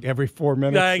 Like every 4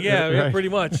 minutes? Yeah, right. pretty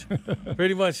much.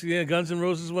 Pretty much, yeah, Guns N'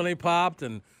 Roses when they popped,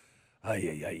 and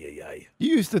You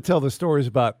used to tell the stories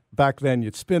about back then.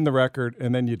 You'd spin the record,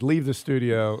 and then you'd leave the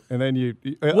studio, and then you.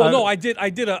 I did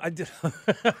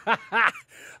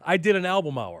an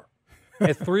album hour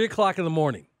at 3:00 in the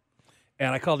morning, and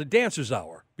I called it Dancers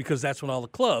Hour because that's when all the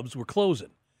clubs were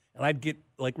closing, and I'd get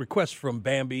like requests from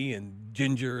Bambi and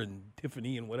Ginger and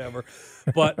Tiffany and whatever,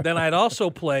 but then I'd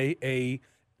also play a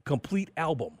complete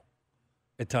album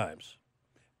at times.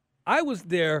 I was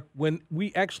there when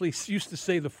we actually used to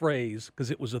say the phrase,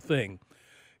 because it was a thing,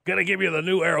 gonna give you the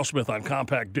new Aerosmith on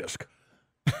compact disc.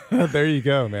 There you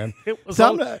go, man. It was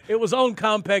on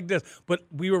compact disc. But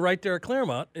we were right there at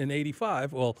Claremont in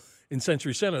 85, well, in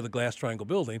Century Center, the Glass Triangle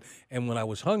building, and when I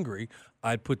was hungry,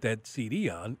 I'd put that CD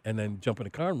on and then jump in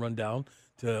a car and run down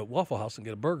to Waffle House and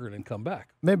get a burger and then come back.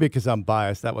 Maybe because I'm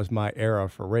biased, that was my era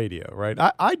for radio, right?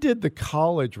 I did the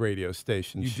college radio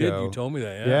station show. You did? You told me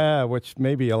that, Yeah, which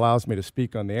maybe allows me to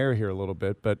speak on the air here a little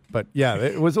bit. But yeah,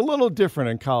 it was a little different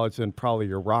in college than probably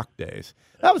your rock days.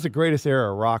 That was the greatest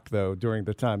era of rock, though, during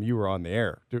the time you were on the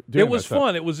air. It was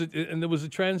fun. It was, and there was a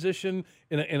transition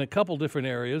in a couple different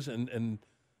areas. And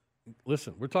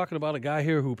listen, we're talking about a guy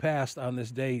here who passed on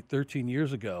this day 13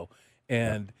 years ago,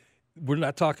 and we're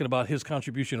not talking about his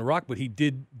contribution to rock, but he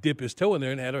did dip his toe in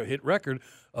there and had a hit record,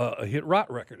 a hit rock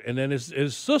record. And then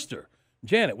his sister,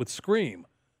 Janet, with Scream,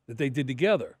 that they did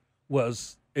together,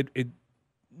 was it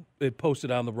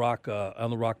posted on the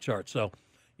rock chart. So,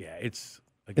 yeah, it's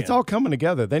all coming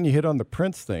together. Then you hit on the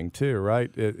Prince thing too,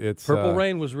 right? It's Purple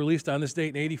Rain was released on this date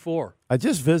in '84. I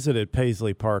just visited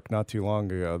Paisley Park not too long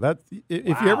ago.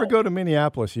 If you ever go to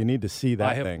Minneapolis, you need to see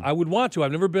that thing. I would want to.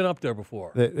 I've never been up there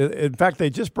before. In fact, they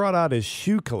just brought out his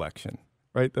shoe collection.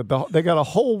 Right, they got a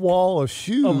whole wall of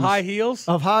shoes of high heels.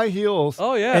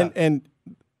 Oh yeah, and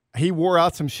he wore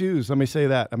out some shoes. Let me say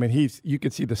that. I mean, you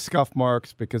could see the scuff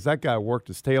marks because that guy worked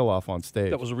his tail off on stage.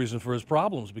 That was a reason for his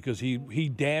problems because he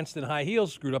danced in high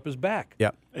heels, screwed up his back.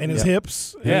 Yeah, and his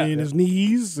hips, and his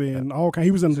knees, and all kinds.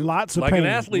 He was in lots of pain. Like an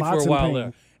athlete for a while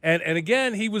there. And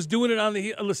again, he was doing it on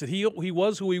the listen. He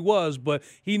was who he was, but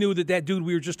he knew that dude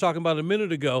we were just talking about a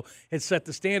minute ago had set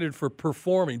the standard for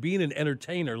performing, being an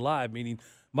entertainer live. Meaning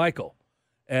Michael,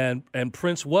 and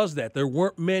Prince was that. There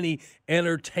weren't many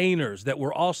entertainers that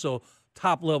were also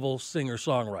top level singer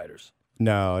songwriters.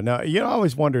 No. I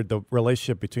always wondered the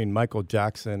relationship between Michael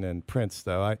Jackson and Prince,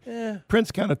 though.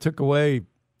 Prince kind of took away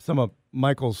some of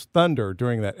Michael's thunder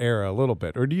during that era a little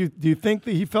bit, or do you think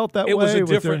that he felt that way?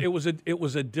 It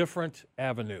was a different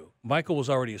avenue. Michael was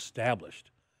already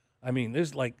established. I mean,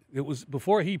 it was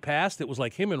before he passed. It was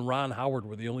like him and Ron Howard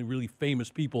were the only really famous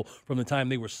people from the time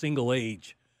they were single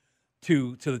age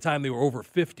to the time they were over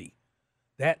 50.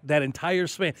 That entire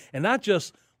span, and not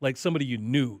just like somebody you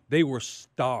knew. They were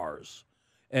stars.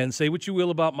 And say what you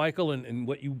will about Michael and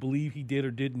what you believe he did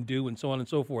or didn't do, and so on and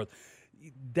so forth.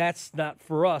 That's not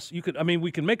for us. We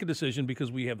can make a decision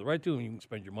because we have the right to, and you can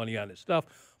spend your money on this stuff.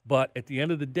 But at the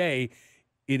end of the day,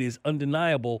 it is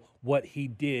undeniable what he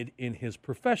did in his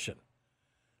profession.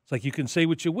 It's like you can say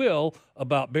what you will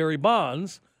about Barry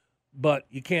Bonds, but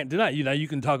you can't deny. You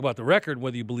can talk about the record,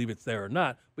 whether you believe it's there or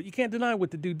not, but you can't deny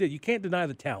what the dude did. You can't deny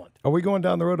the talent. Are we going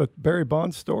down the road of Barry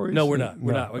Bonds stories? No, we're not.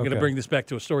 We're going to bring this back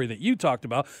to a story that you talked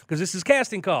about because this is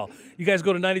Casting Call. You guys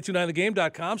go to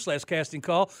 929thegame.com/casting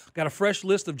call. Got a fresh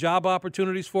list of job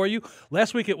opportunities for you.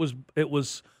 Last week it was they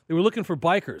were looking for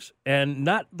bikers, and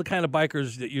not the kind of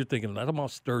bikers that you're thinking of. Not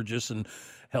about Sturgis and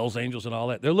Hell's Angels and all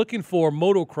that. They're looking for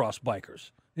motocross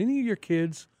bikers. Any of your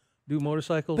kids do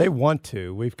motorcycles? They want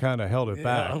to. We've kind of held it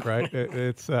back, right?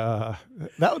 It's that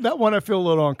one I feel a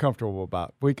little uncomfortable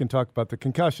about. We can talk about the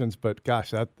concussions, but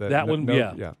gosh, that would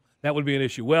be an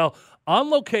issue. Well, On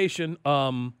Location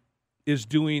is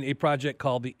doing a project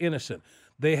called The Innocent.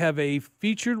 They have a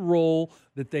featured role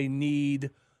that they need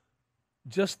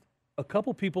just a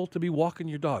couple people to be walking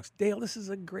your dogs. Dale, this is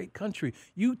a great country.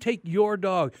 You take your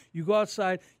dog, you go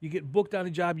outside, you get booked on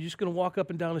a job, you're just going to walk up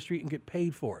and down the street and get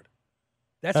paid for it.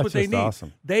 That's what they need.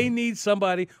 Awesome. They need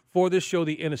somebody for this show,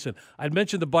 The Innocent. I'd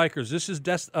mentioned the bikers. This is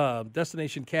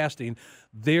Destination Casting.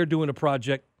 They're doing a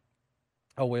project.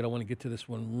 Oh, wait, I want to get to this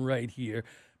one right here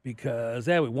because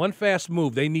one fast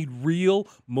move. They need real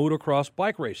motocross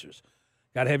bike racers.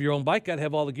 Got to have your own bike, got to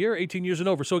have all the gear, 18 years and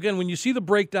over. So, again, when you see the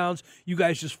breakdowns, you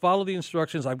guys just follow the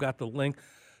instructions. I've got the link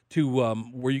to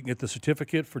where you can get the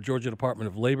certificate for Georgia Department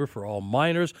of Labor for all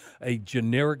minors, a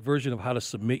generic version of how to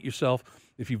submit yourself.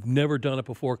 If you've never done it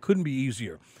before, couldn't be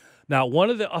easier. Now, one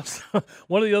of the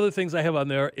other things I have on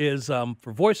there is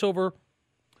for voiceover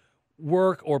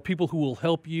work or people who will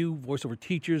help you, voiceover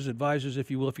teachers, advisors,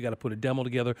 if you will, if you got to put a demo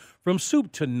together, from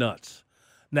soup to nuts.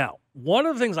 Now, one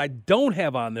of the things I don't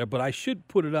have on there, but I should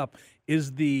put it up,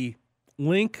 is the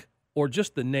link or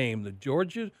just the name, the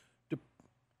Georgia. I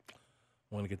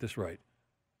want to get this right.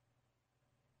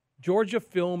 Georgia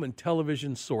Film and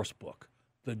Television Sourcebook.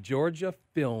 The Georgia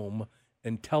Film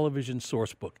and Television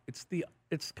Sourcebook.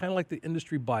 It's kind of like the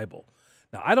industry Bible.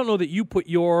 Now, I don't know that you put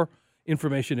your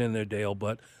information in there, Dale,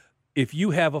 but if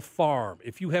you have a farm,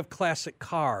 if you have classic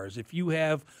cars, if you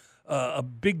have a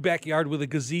big backyard with a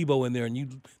gazebo in there and you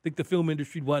think the film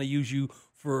industry would want to use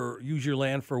your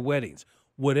land for weddings,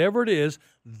 whatever it is,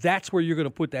 that's where you're going to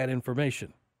put that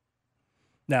information.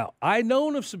 Now, I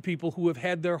know of some people who have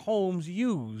had their homes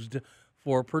used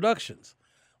for productions.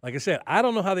 Like I said, I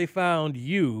don't know how they found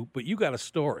you, but you got a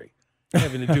story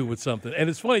having to do with something. And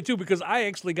it's funny, too, because I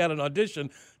actually got an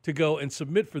audition to go and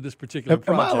submit for this particular project.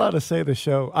 Am I allowed to say the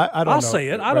show? I don't know. I'll say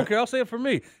it. I don't care. I'll say it for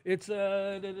me. It's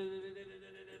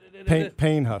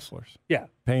Pain Hustlers. Yeah.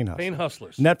 Pain Hustlers. Pain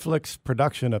Hustlers. Netflix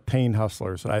production of Pain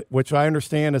Hustlers, which I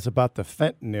understand is about the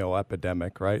fentanyl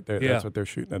epidemic, right? That's what they're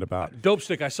shooting it about. Dope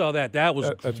Stick, I saw that. That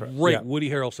was that's great. Right. Yeah. Woody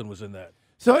Harrelson was in that.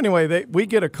 So anyway, we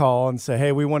get a call and say,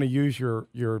 hey, we want to use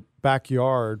your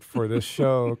backyard for this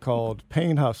show called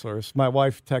Pain Hustlers. My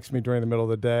wife texts me during the middle of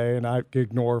the day, and I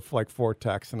ignore like 4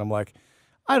 texts, and I'm like,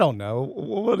 I don't know.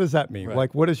 What does that mean? Right.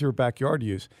 Like, what does your backyard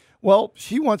use? Well,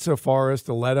 she went so far as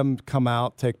to let them come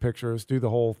out, take pictures, do the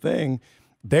whole thing.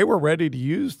 They were ready to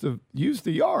use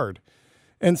the yard.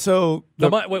 And so...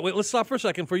 wait, let's stop for a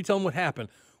second before you tell them what happened.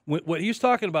 What he's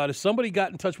talking about is somebody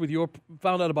got in touch with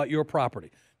found out about your property.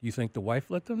 You think the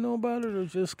wife let them know about it or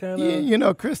just kind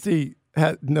of... Christy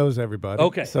knows everybody.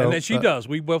 Okay, so, and then she does.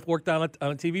 We both worked on a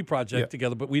TV project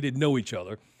together, but we didn't know each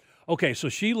other. Okay, so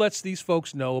she lets these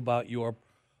folks know about your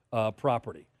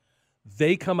property.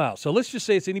 They come out. So let's just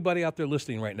say it's anybody out there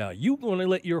listening right now. You want to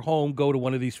let your home go to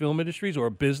one of these film industries or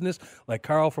a business like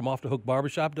Carl from Off the Hook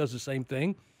Barbershop does the same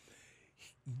thing.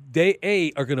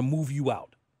 They, are going to move you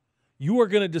out. you are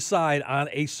going to decide on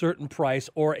a certain price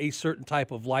or a certain type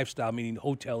of lifestyle, meaning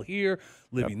hotel here,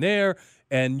 living there,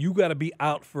 and you got to be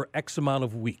out for X amount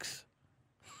of weeks.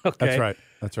 Okay?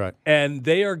 That's right. And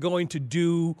they are going to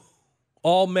do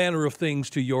all manner of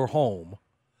things to your home,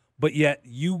 but yet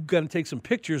you got to take some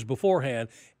pictures beforehand,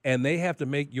 and they have to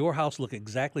make your house look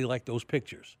exactly like those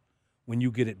pictures when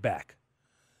you get it back.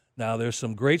 Now, there's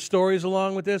some great stories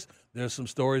along with this. There's some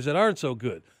stories that aren't so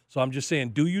good. So I'm just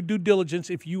saying, do your due diligence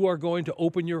if you are going to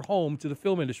open your home to the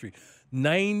film industry.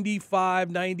 95,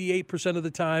 98% of the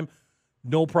time,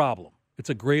 no problem. It's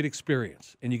a great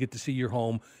experience, and you get to see your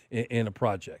home in a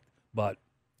project. But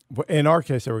in our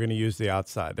case, they were going to use the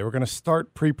outside. They were going to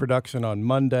start pre-production on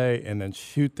Monday and then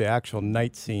shoot the actual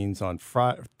night scenes on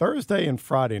Thursday and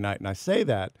Friday night. And I say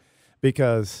that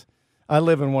because I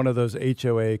live in one of those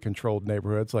HOA-controlled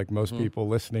neighborhoods like most people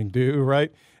listening do,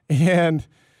 right? And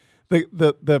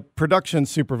the production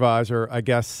supervisor, I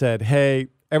guess, said, hey,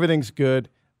 everything's good.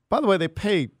 By the way, they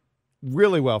pay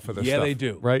really well for this stuff. Yeah, they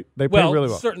do. Right? They pay really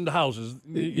well. Certain houses,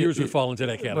 yours would fall into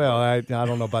that category. Well, I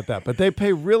don't know about that, but they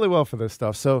pay really well for this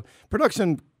stuff. So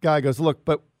production guy goes, look,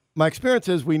 but my experience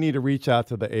is we need to reach out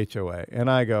to the HOA.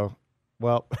 And I go,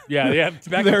 well. Yeah,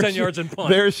 back to 10 yards and punt.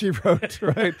 There she wrote,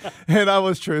 right? And that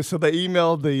was true. So they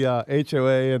emailed the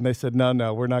HOA, and they said,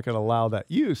 no, we're not going to allow that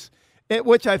use,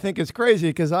 which I think is crazy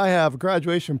because I have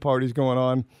graduation parties going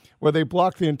on where they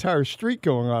block the entire street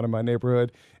going on in my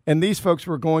neighborhood. And these folks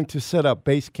were going to set up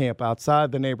base camp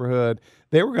outside the neighborhood.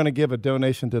 They were going to give a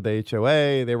donation to the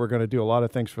HOA. They were going to do a lot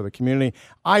of things for the community.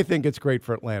 I think it's great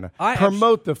for Atlanta.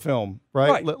 Promote the film,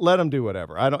 right? Let them do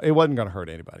whatever. It wasn't going to hurt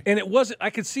anybody. And it wasn't. I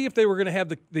could see if they were going to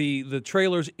have the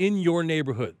trailers in your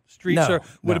neighborhood. Streets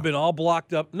would have been all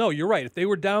blocked up. No, you're right. If they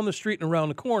were down the street and around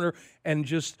the corner and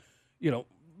just,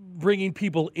 bringing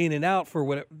people in and out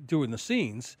for doing the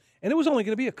scenes. And it was only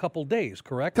going to be a couple days,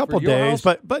 correct? Couple days,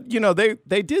 but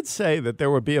they did say that there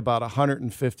would be about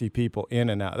 150 people in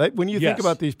and out. When you think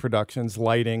about these productions,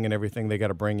 lighting and everything they got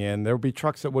to bring in, there would be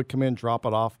trucks that would come in, drop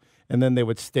it off, and then they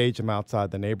would stage them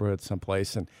outside the neighborhood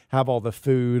someplace and have all the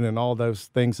food and all those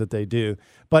things that they do.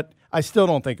 But I still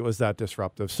don't think it was that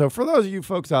disruptive. So for those of you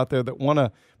folks out there that want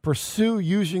to pursue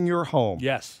using your home,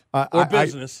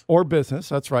 or business,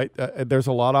 that's right. There's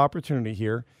a lot of opportunity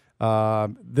here.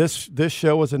 This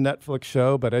show was a Netflix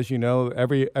show, but as you know,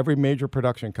 every major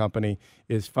production company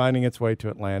is finding its way to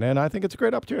Atlanta, and I think it's a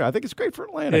great opportunity. I think it's great for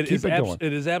Atlanta. Keep it going.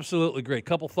 It is absolutely great.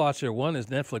 Couple thoughts here. One is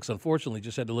Netflix, unfortunately,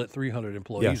 just had to let 300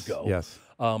 employees go. Yes.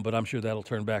 But I'm sure that'll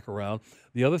turn back around.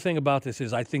 The other thing about this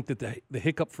is I think that the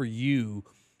hiccup for you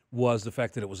was the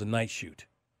fact that it was a night shoot,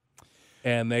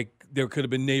 and there could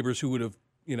have been neighbors who would have,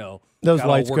 those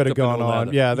lights could have gone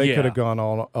on. Yeah, they could have gone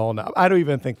all night. I don't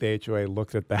even think the HOA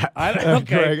looked at that.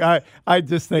 Okay. Greg, I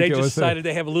just think they just decided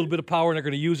they have a little bit of power and they're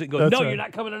going to use it and go, no, you're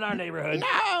not coming in our neighborhood.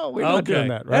 No, we're not doing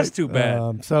that, right? That's too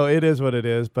bad. So it is what it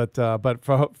is. But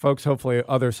for folks, hopefully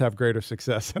others have greater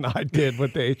success than I did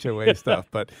with the HOA stuff.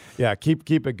 But, yeah, keep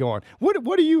it going.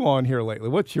 What are you on here lately?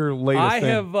 What's your latest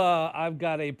thing? I've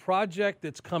got a project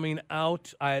that's coming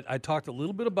out. I talked a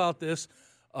little bit about this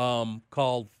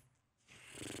called –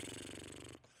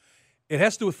 it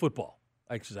has to do with football.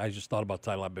 I just thought about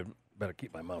the title. I better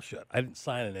keep my mouth shut. I didn't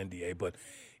sign an NDA, but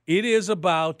it is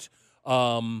about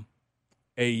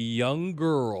a young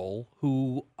girl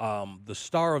who the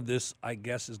star of this, I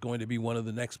guess, is going to be one of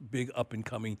the next big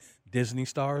up-and-coming Disney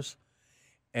stars,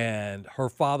 and her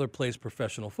father plays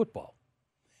professional football.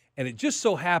 And it just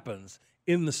so happens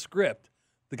in the script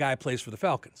the guy plays for the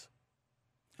Falcons.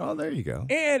 Oh, there you go.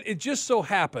 And it just so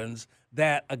happens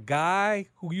that a guy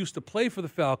who used to play for the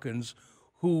Falcons,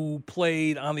 who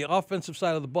played on the offensive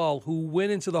side of the ball, who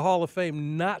went into the Hall of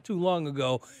Fame not too long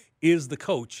ago, is the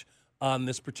coach on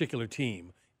this particular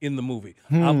team in the movie.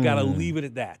 I've got to leave it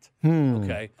at that.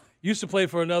 Okay? Used to play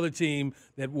for another team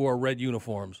that wore red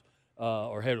uniforms.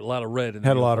 Or had a lot of red in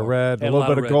Had a lot of red, a little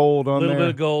bit of gold on there. A little bit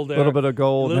of gold there. A little bit of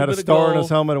gold. Had a star in his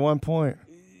helmet at one point.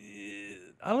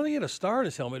 I don't think he had a star in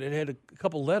his helmet. It had a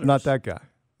couple letters. Not that guy.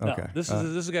 Okay. No, this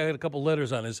is a guy who had a couple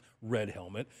letters on his red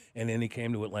helmet, and then he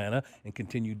came to Atlanta and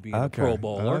continued being a Pro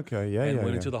Bowler. And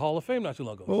went into the Hall of Fame not too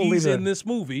long ago. He's in this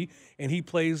movie, and he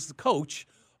plays the coach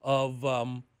of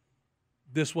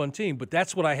this one team. But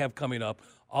that's what I have coming up.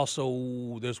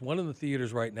 Also, there's one in the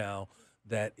theaters right now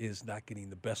that is not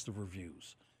getting the best of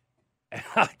reviews.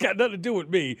 Got nothing to do with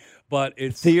me, but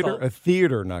it's a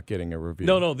theater not getting a review.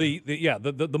 No,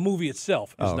 the movie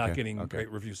itself is not getting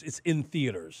great reviews. It's in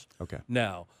theaters. Okay.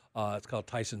 Now, it's called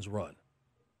Tyson's Run.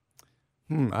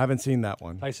 I haven't seen that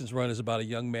one. Tyson's Run is about a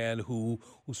young man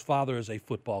whose father is a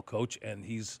football coach, and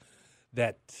he's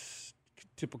that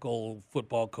typical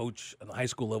football coach at the high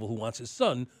school level who wants his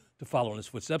son to follow in his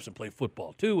footsteps and play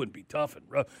football too and be tough and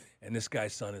rough. And this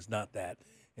guy's son is not that,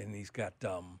 and he's got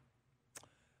all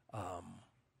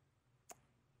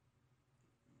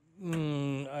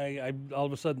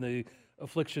of a sudden the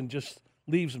affliction just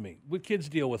leaves me. What kids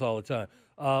deal with all the time.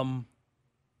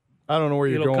 I don't know where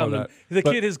you're going with that. The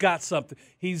kid has got something.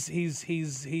 He's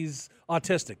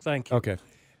autistic. Thank you. Okay.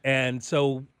 And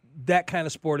so that kind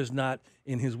of sport is not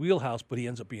in his wheelhouse, but he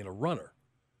ends up being a runner.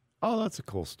 Oh, that's a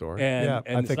cool story. And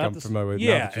I think I'm familiar with it.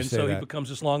 Yeah, and so he becomes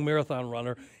this long marathon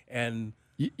runner. And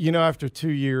you know, after 2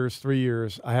 years, 3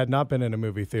 years, I had not been in a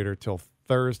movie theater till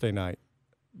Thursday night.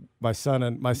 My son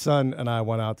and I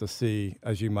went out to see,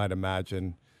 as you might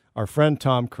imagine, our friend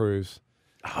Tom Cruise.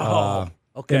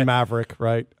 In Maverick,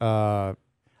 right? I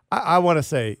want to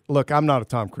say, look, I'm not a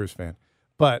Tom Cruise fan,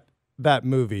 but that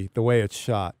movie, the way it's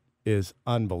shot, is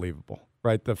unbelievable,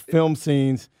 right? The film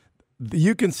scenes,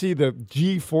 you can see the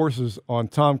G-forces on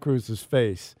Tom Cruise's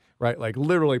face, right? Like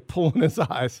literally pulling his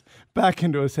eyes back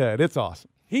into his head. It's awesome.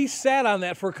 He sat on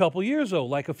that for a couple years, though,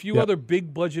 like a few other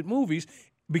big-budget movies,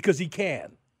 because he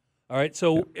can. All right,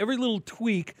 so every little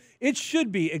tweak, it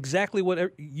should be exactly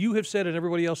what you have said and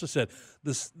everybody else has said.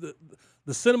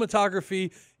 The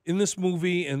cinematography in this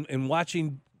movie and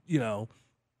watching,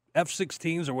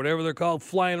 F-16s or whatever they're called,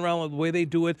 flying around the way they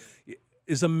do it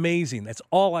is amazing. That's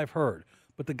all I've heard.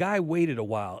 But the guy waited a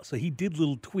while, so he did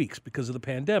little tweaks because of the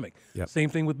pandemic. Yep. Same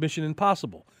thing with Mission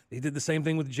Impossible. They did the same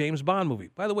thing with the James Bond movie.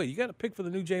 By the way, you got a pick for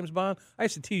the new James Bond? I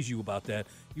used to tease you about that.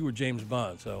 You were James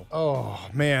Bond, so. Oh,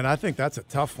 man, I think that's a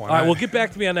tough one. All right, well, get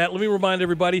back to me on that. Let me remind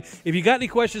everybody, if you got any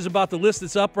questions about the list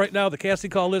that's up right now, the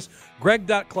casting call list,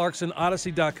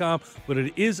 greg.clarkson.odyssey.com, but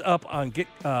it is up on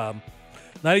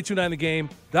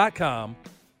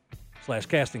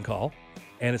 929thegame.com/casting call,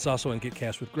 and it's also on Get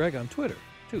Cast with Greg on Twitter.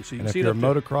 Too, so you and can if see you're it a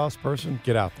motocross person,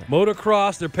 get out there.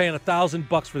 Motocross, they're paying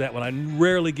 $1,000 for that one. I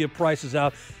rarely give prices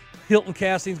out. Hilton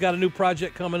Casting's got a new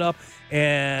project coming up,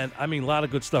 and a lot of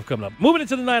good stuff coming up. Moving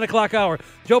into the 9 o'clock hour,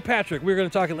 Joe Patrick, we're going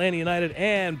to talk Atlanta United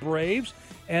and Braves,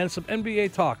 and some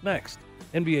NBA talk next.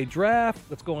 NBA draft,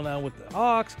 what's going on with the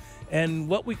Hawks, and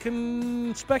what we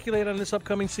can speculate on this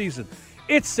upcoming season.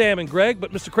 It's Sam and Greg,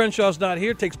 but Mr. Crenshaw's not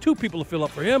here. It takes two people to fill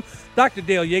up for him. Dr.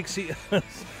 Dale Yates,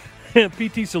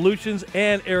 PT Solutions,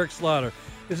 and Eric Slaughter.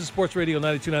 This is Sports Radio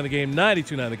 92.9 The Game,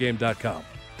 92.9thegame.com.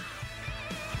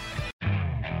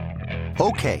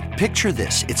 Okay, picture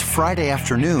this. It's Friday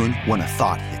afternoon when a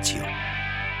thought hits you.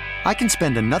 I can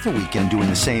spend another weekend doing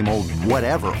the same old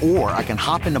whatever, or I can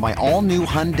hop into my all-new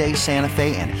Hyundai Santa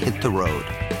Fe and hit the road.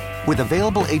 With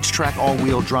available H-Track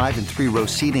all-wheel drive and 3-row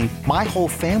seating, my whole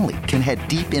family can head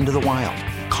deep into the wild.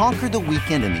 Conquer the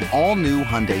weekend in the all-new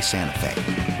Hyundai Santa Fe.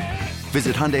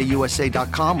 Visit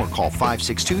HyundaiUSA.com or call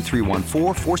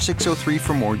 562-314-4603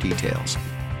 for more details.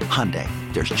 Hyundai,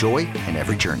 there's joy in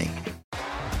every journey.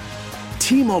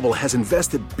 T-Mobile has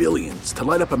invested billions to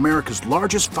light up America's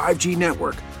largest 5G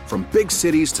network, from big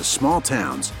cities to small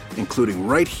towns, including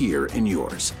right here in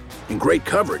yours. And great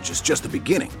coverage is just the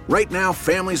beginning. Right now,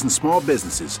 families and small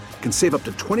businesses can save up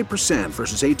to 20%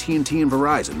 versus AT&T and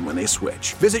Verizon when they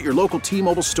switch. Visit your local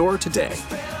T-Mobile store today.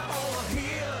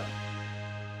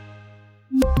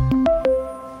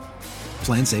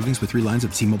 Plan savings with 3 lines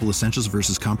of T-Mobile Essentials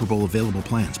versus comparable available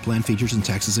plans. Plan features and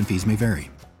taxes and fees may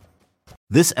vary.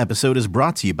 This episode is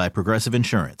brought to you by Progressive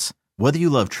Insurance. Whether you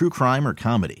love true crime or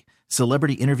comedy,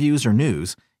 celebrity interviews or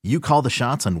news, you call the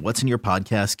shots on what's in your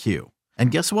podcast queue.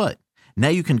 And guess what? Now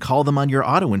you can call them on your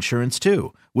auto insurance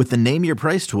too with the Name Your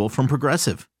Price tool from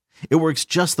Progressive. It works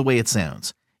just the way it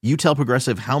sounds. You tell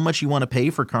Progressive how much you want to pay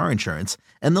for car insurance,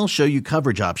 and they'll show you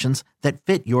coverage options that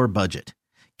fit your budget.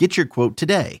 Get your quote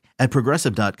today at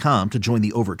Progressive.com to join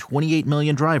the over 28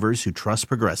 million drivers who trust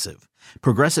Progressive.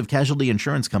 Progressive Casualty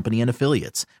Insurance Company and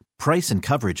Affiliates. Price and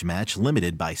coverage match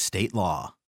limited by state law.